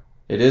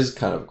it is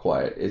kind of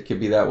quiet. It could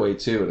be that way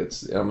too, and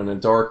I'm in a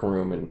dark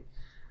room and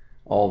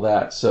all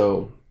that.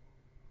 So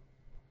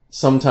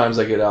sometimes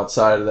I get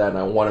outside of that, and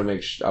I want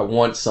to I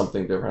want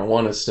something different. I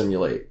want to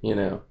stimulate,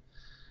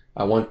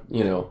 I want,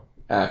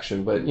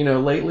 action. But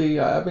lately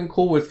I've been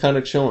cool with kind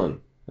of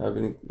chilling. I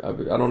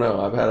don't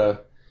know. I've had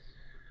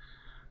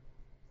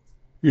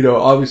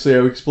obviously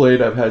I've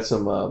explained I've had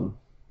some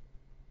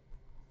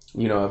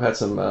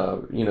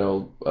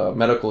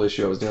medical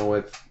issue I was dealing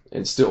with,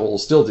 and still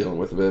dealing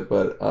with a bit,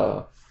 but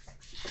I've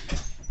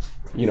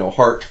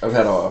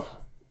had a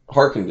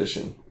heart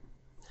condition,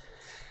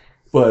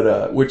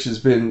 but which has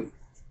been,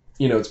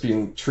 it's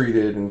being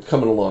treated and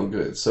coming along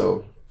good.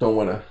 So don't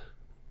want to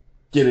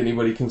get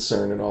anybody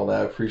concerned and all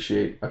that. I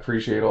appreciate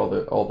all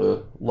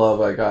the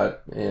love I got,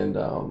 and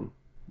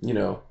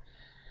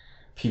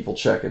people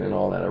checking and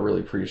all that. I really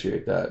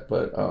appreciate that.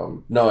 But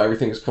no,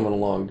 everything is coming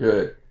along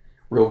good,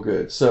 real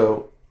good.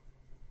 So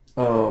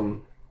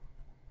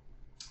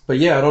but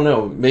yeah, I don't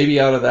know,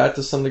 maybe out of that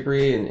to some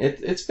degree. And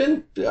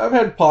I've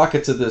had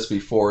pockets of this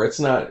before. But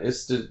now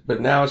it's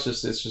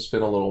just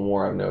been a little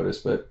more, I've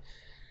noticed. But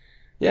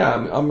yeah,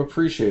 I'm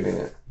appreciating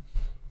it.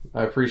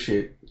 I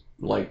appreciate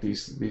like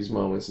these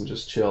moments and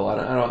just chill.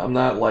 I'm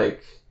not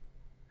like,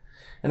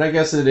 and I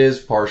guess it is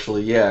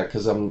partially, yeah,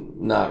 because I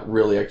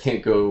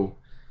can't go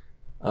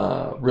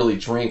really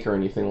drink or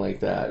anything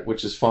like that,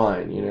 which is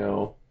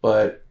fine,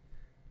 but,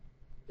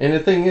 and the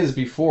thing is,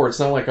 before, it's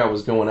not like I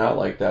was going out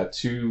like that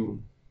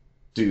to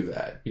do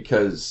that,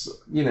 because,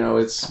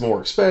 it's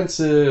more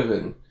expensive,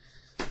 and,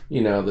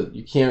 that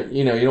you can't,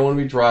 you don't want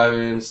to be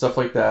driving, stuff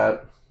like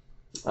that.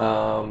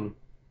 So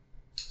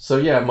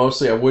yeah,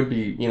 mostly I would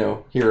be,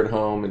 here at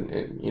home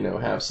and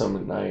have some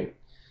at night.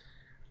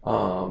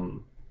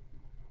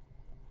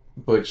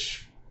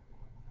 Which,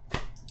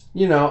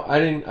 I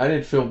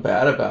didn't feel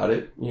bad about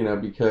it,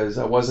 because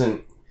I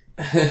wasn't,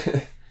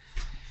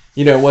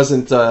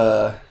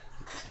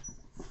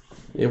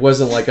 it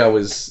wasn't like I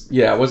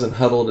wasn't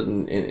huddled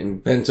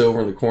and bent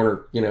over in the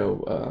corner,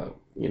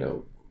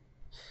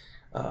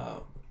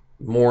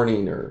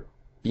 mourning or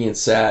being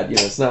sad.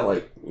 It's not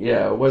like,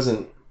 it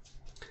wasn't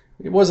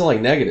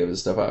like negative and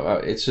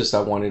stuff. It's just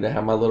I wanted to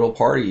have my little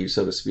party,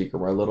 so to speak, or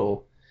my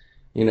little,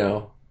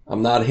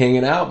 I'm not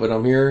hanging out, but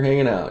I'm here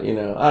hanging out,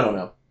 I don't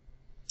know.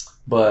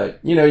 But,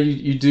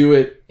 you do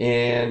it,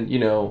 and,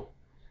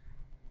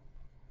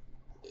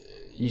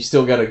 you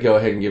still got to go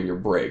ahead and give your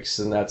breaks.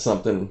 And that's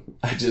something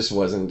I just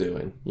wasn't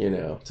doing,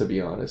 to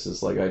be honest.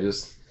 It's like I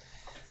just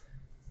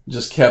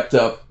kept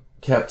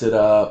it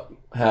up,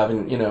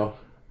 having it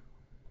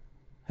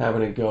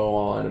go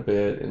on a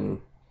bit. And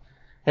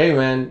hey,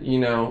 man,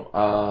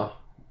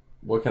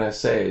 what can I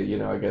say?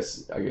 I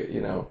guess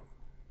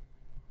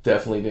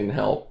definitely didn't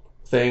help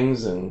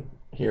things. And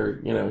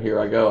here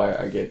I go.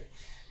 I get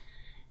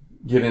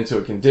into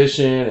a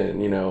condition,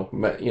 and,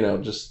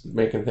 just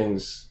making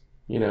things,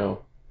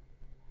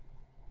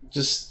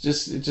 it just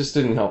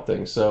didn't help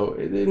things. So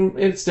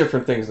it's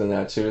different things than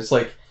that too. It's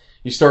like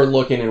you start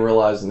looking and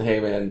realizing, hey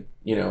man,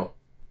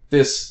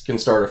 this can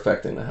start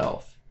affecting the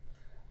health,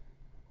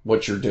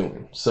 what you're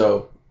doing.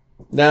 So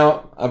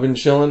now I've been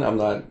chilling. I'm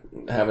not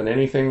having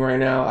anything right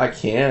now. I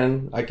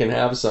can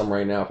have some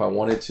right now if I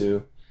wanted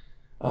to,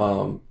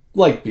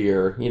 like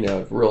beer,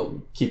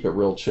 keep it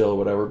real chill,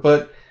 whatever.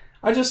 But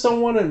I just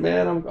don't want it,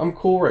 man. I'm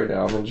cool right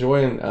now. I'm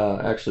enjoying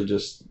actually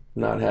just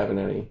not having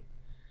any.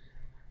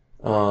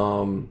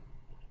 Um,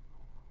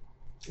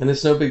 and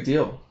it's no big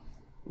deal,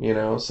 you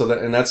know. So that,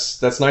 and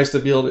that's nice to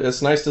be able to.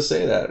 It's nice to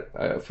say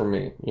that for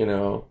me, you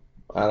know.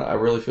 I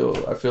really feel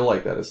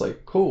like that. It's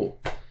like cool,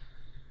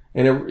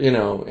 and it, you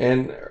know,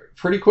 and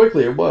pretty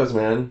quickly it was,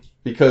 man,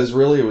 because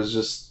really it was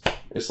just,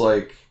 it's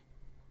like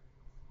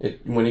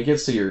it when it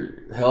gets to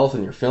your health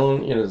and you're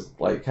feeling, you know,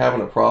 like having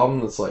a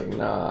problem. It's like,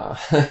 nah,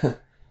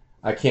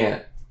 I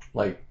can't.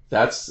 Like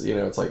that's, you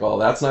know, it's like, oh,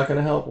 that's not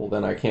gonna help. Well,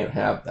 then I can't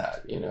have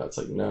that. You know, it's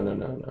like no, no,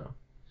 no, no.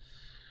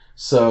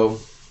 So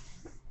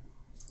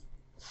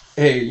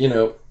hey, you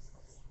know,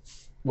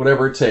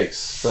 whatever it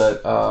takes,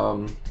 but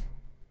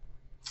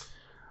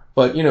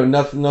you know,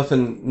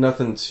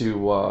 nothing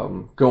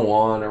to go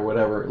on or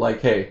whatever.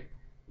 Like, hey,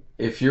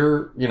 if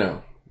you're, you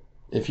know,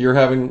 if you're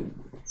having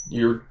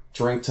your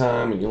drink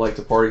time and you like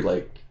to party,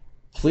 like,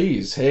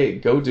 please, hey,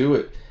 go do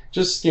it.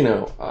 Just, you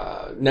know,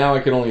 now I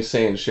can only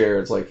say and share.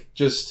 It's like,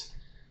 just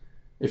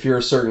if you're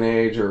a certain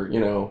age or, you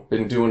know,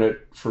 been doing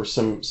it for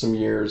some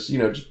years, you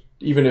know,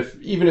 even if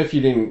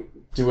you didn't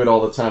do it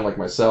all the time like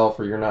myself,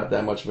 or you're not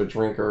that much of a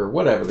drinker, or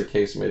whatever the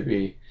case may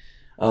be.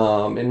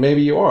 And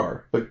maybe you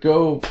are, but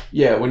go,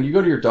 yeah, when you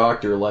go to your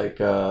doctor, like,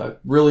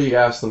 really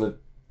ask them to,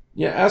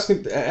 yeah, ask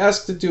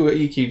to do an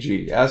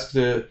EKG, ask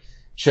to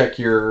check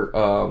your,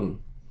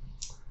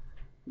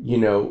 you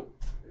know,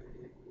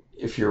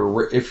 if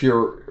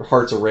your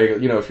heart's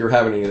irregular, you know, if you're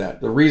having any of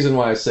that. The reason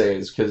why I say it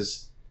is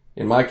because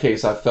in my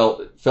case, I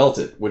felt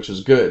it, which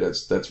is good.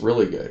 That's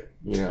really good.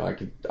 You know, I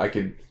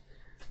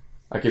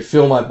could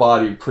feel my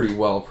body pretty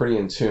well, pretty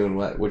in tune,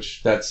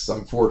 which that's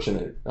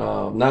unfortunate.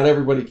 Not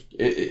everybody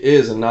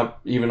is, and not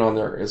even on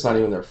their, it's not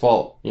even their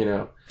fault, you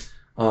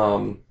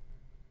know.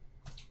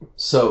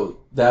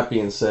 So that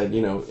being said,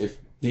 you know, if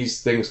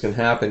these things can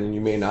happen and you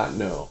may not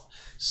know.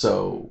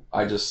 So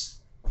I just,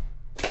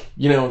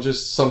 you know,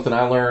 just something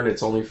I learned.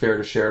 It's only fair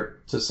to share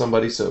it to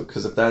somebody. So,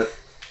 because if that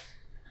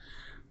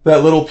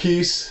little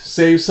piece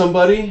saves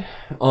somebody,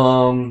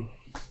 man,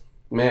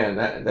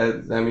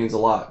 that means a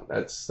lot.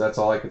 That's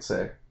all I could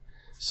say.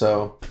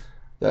 So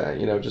that,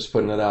 you know, just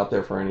putting it out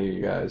there for any of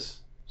you guys.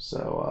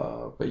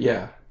 So, but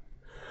yeah,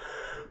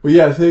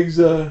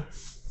 things.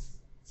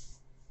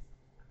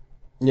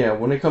 Yeah,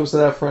 when it comes to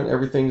that front,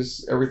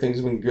 everything's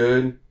been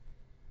good.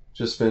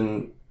 Just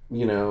been,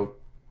 you know,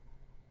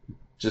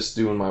 just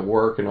doing my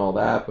work and all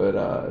that. But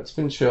it's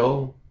been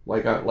chill.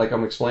 Like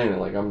I'm explaining.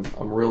 Like I'm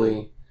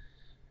really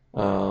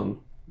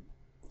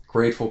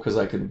grateful because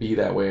I can be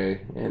that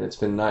way, and it's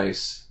been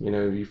nice. You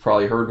know, you've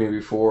probably heard me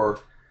before,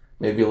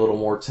 maybe a little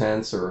more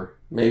tense, or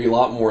maybe a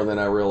lot more than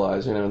I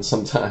realize. You know, and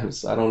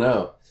sometimes I don't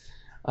know.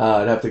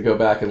 I'd have to go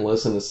back and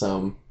listen to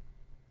some,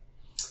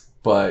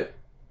 but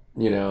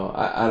you know,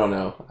 I don't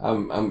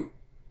know.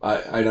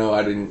 I know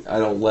I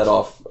don't let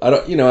off. I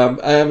don't, you know,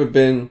 I haven't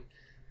been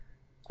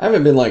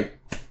like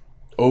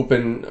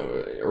open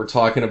or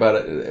talking about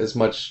it as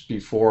much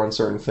before on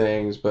certain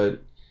things,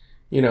 but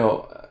you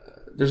know,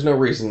 there's no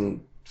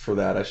reason for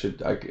that.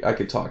 I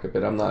could talk a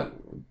bit. I'm not,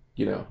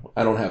 you know,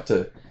 I don't have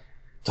to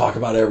talk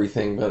about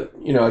everything, but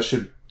you know, I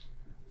should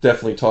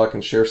definitely talk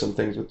and share some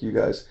things with you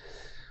guys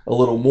a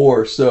little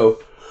more.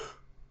 So,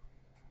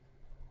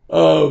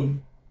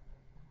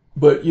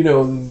 but you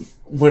know,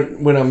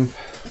 when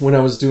I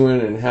was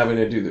doing and having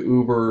to do the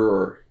Uber,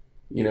 or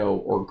you know,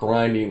 or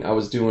grinding, I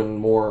was doing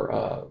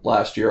more.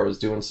 Last year I was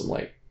doing some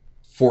like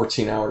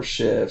 14-hour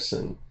shifts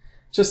and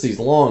just these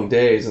long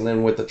days, and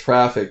then with the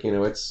traffic, you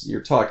know,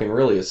 you're talking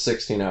really a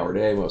 16-hour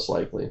day most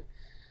likely.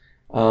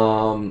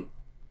 And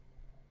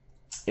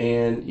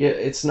yeah,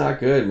 it's not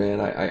good,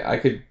 man.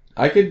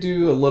 I could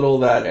do a little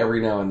of that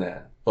every now and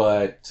then,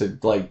 but to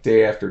like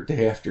day after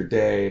day after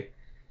day,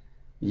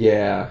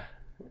 yeah,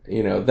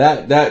 you know,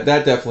 that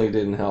definitely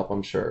didn't help,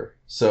 I'm sure.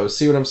 So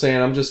see what I'm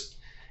saying?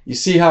 You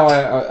see how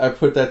I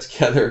put that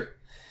together?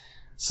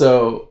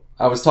 So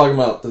I was talking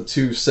about the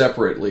two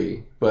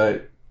separately,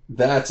 but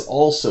that's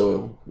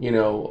also, you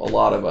know, a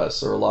lot of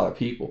us, or a lot of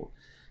people.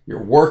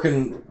 You're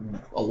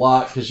working a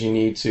lot because you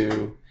need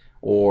to,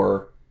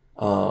 or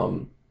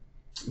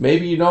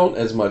maybe you don't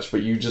as much,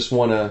 but you just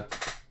want to,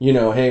 you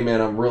know, hey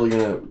man, I'm really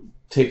going to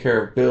take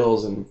care of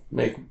bills and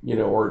make, you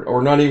know,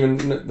 or not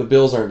even, the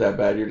bills aren't that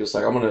bad. You're just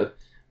like, I'm going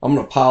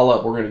to pile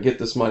up. We're going to get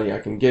this money. I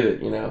can get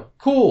it, you know.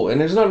 Cool. And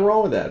there's nothing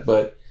wrong with that.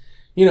 But,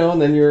 you know,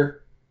 and then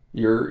you're,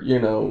 you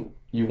know,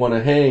 you want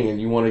to hang and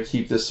you want to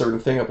keep this certain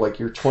thing up, like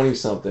you're 20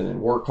 something and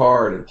work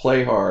hard and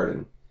play hard,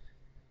 and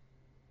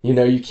you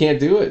know, you can't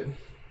do it.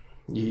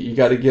 You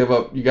got to give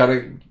up. You got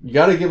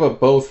to give up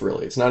both,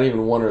 really. It's not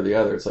even one or the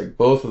other. It's like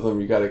both of them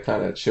you got to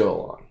kind of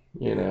chill on,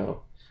 you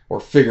know, or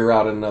figure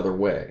out another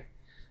way,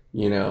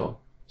 you know.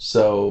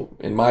 So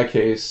in my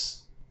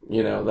case,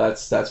 you know,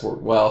 that's where,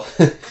 well,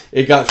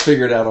 it got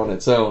figured out on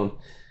its own.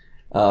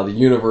 The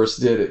universe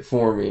did it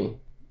for me,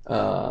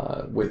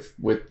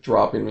 with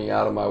dropping me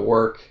out of my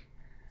work,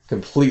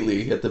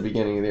 completely at the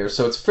beginning of the year.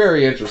 So it's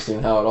very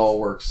interesting how it all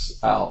works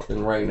out.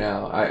 And right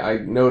now, I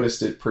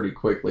noticed it pretty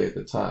quickly at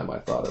the time I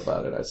thought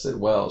about it. I said,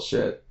 well,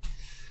 shit.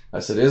 I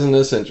said, isn't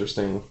this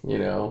interesting? You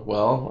know,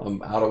 well,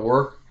 I'm out of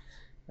work.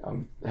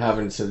 I'm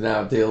having to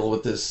now deal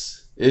with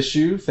this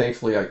issue.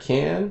 Thankfully, I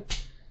can.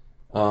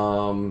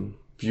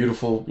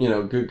 Beautiful, you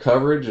know, good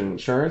coverage and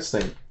insurance.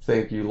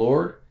 Thank you,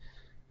 Lord.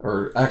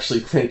 Or actually,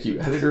 thank you,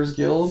 Editors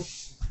Guild.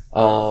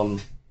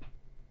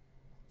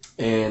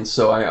 And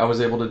so I was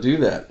able to do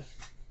that,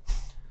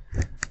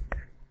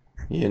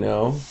 you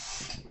know,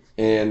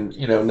 and,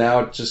 you know, now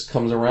it just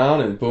comes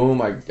around and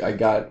boom, I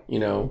got, you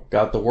know,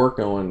 got the work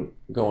going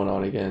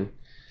on again.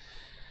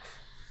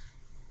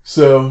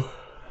 So,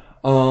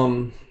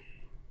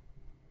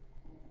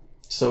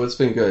 so it's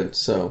been good.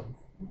 So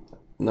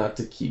not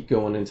to keep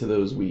going into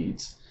those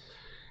weeds.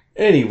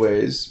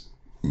 Anyways,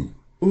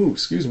 ooh,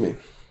 excuse me.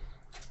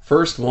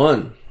 First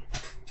one.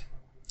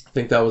 I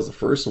think that was the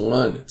first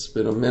one. It's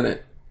been a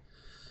minute.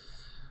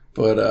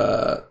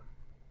 But,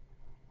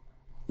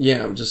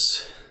 yeah, I'm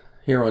just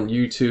here on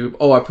YouTube.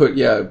 Oh,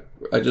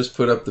 I just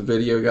put up the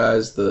video,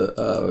 guys,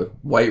 the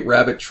White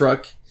Rabbit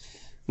truck,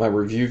 my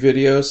review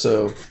video.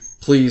 So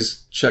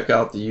please check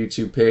out the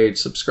YouTube page.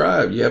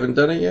 Subscribe. You haven't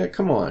done it yet?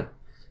 Come on.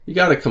 You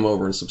got to come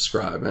over and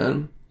subscribe,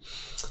 man.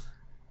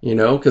 You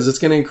know, because it's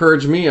going to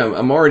encourage me.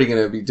 I'm already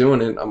going to be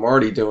doing it. I'm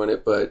already doing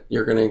it, but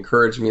you're going to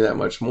encourage me that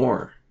much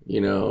more,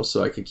 you know,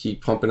 so I could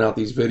keep pumping out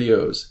these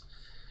videos.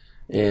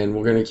 And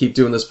we're going to keep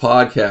doing this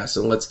podcast,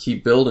 and let's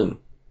keep building,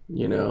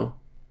 you know.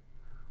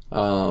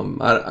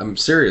 I'm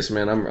serious,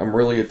 man. I'm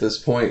really at this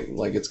point,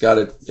 like it's got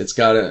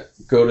to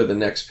go to the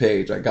next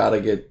page. I got to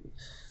get,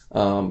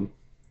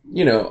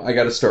 you know, I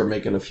got to start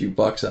making a few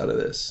bucks out of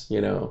this, you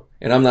know.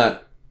 And I'm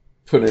not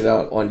putting it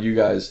out on you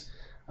guys.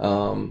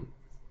 I'm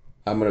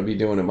going to be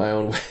doing it my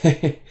own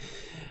way.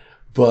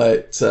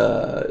 But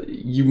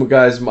you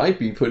guys might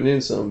be putting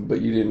in some,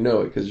 but you didn't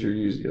know it because you're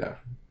using, you know.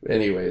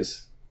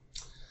 Anyways.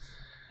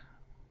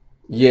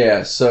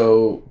 Yeah,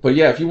 so, but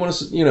yeah, if you want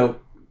to, you know,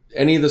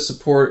 any of the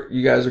support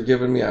you guys are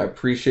giving me, I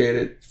appreciate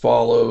it.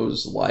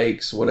 Follows,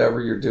 likes, whatever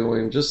you're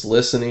doing, just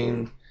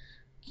listening,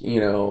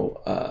 you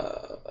know,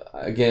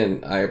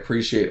 again, I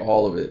appreciate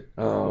all of it.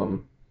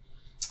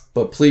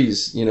 But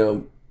please, you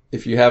know,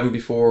 if you haven't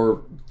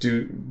before,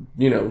 do,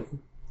 you know,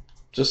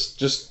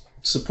 just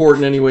support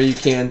in any way you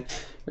can.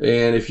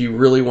 And if you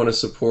really want to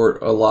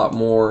support a lot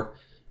more,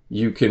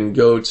 you can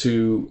go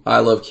to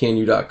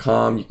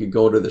ilovecanu.com. You could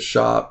go to the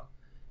shop.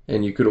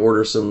 And you could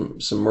order some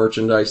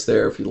merchandise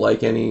there if you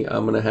like any.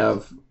 I'm going to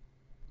have,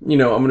 you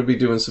know, I'm going to be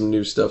doing some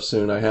new stuff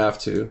soon. I have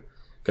to.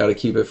 Got to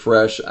keep it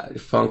fresh,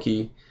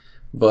 funky.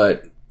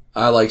 But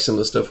I like some of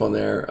the stuff on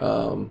there.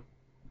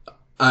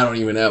 I don't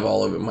even have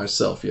all of it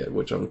myself yet,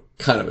 which I'm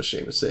kind of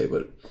ashamed to say,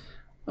 but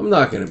I'm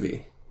not going to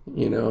be,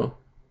 you know.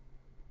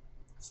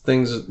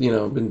 Things, you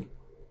know,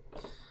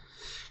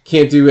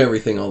 can't do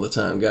everything all the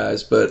time,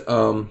 guys. But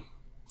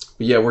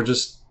yeah, we're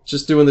just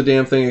doing the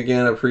damn thing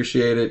again. I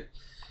appreciate it.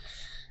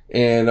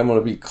 And I'm going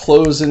to be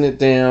closing it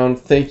down.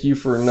 Thank you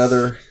for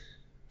another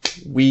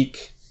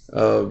week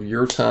of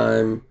your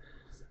time.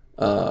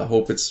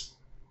 Hope this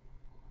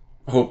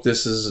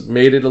has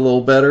made it a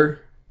little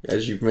better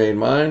as you've made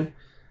mine.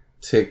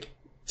 Take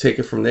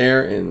it from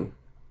there and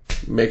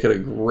make it a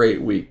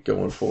great week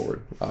going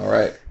forward. All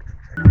right.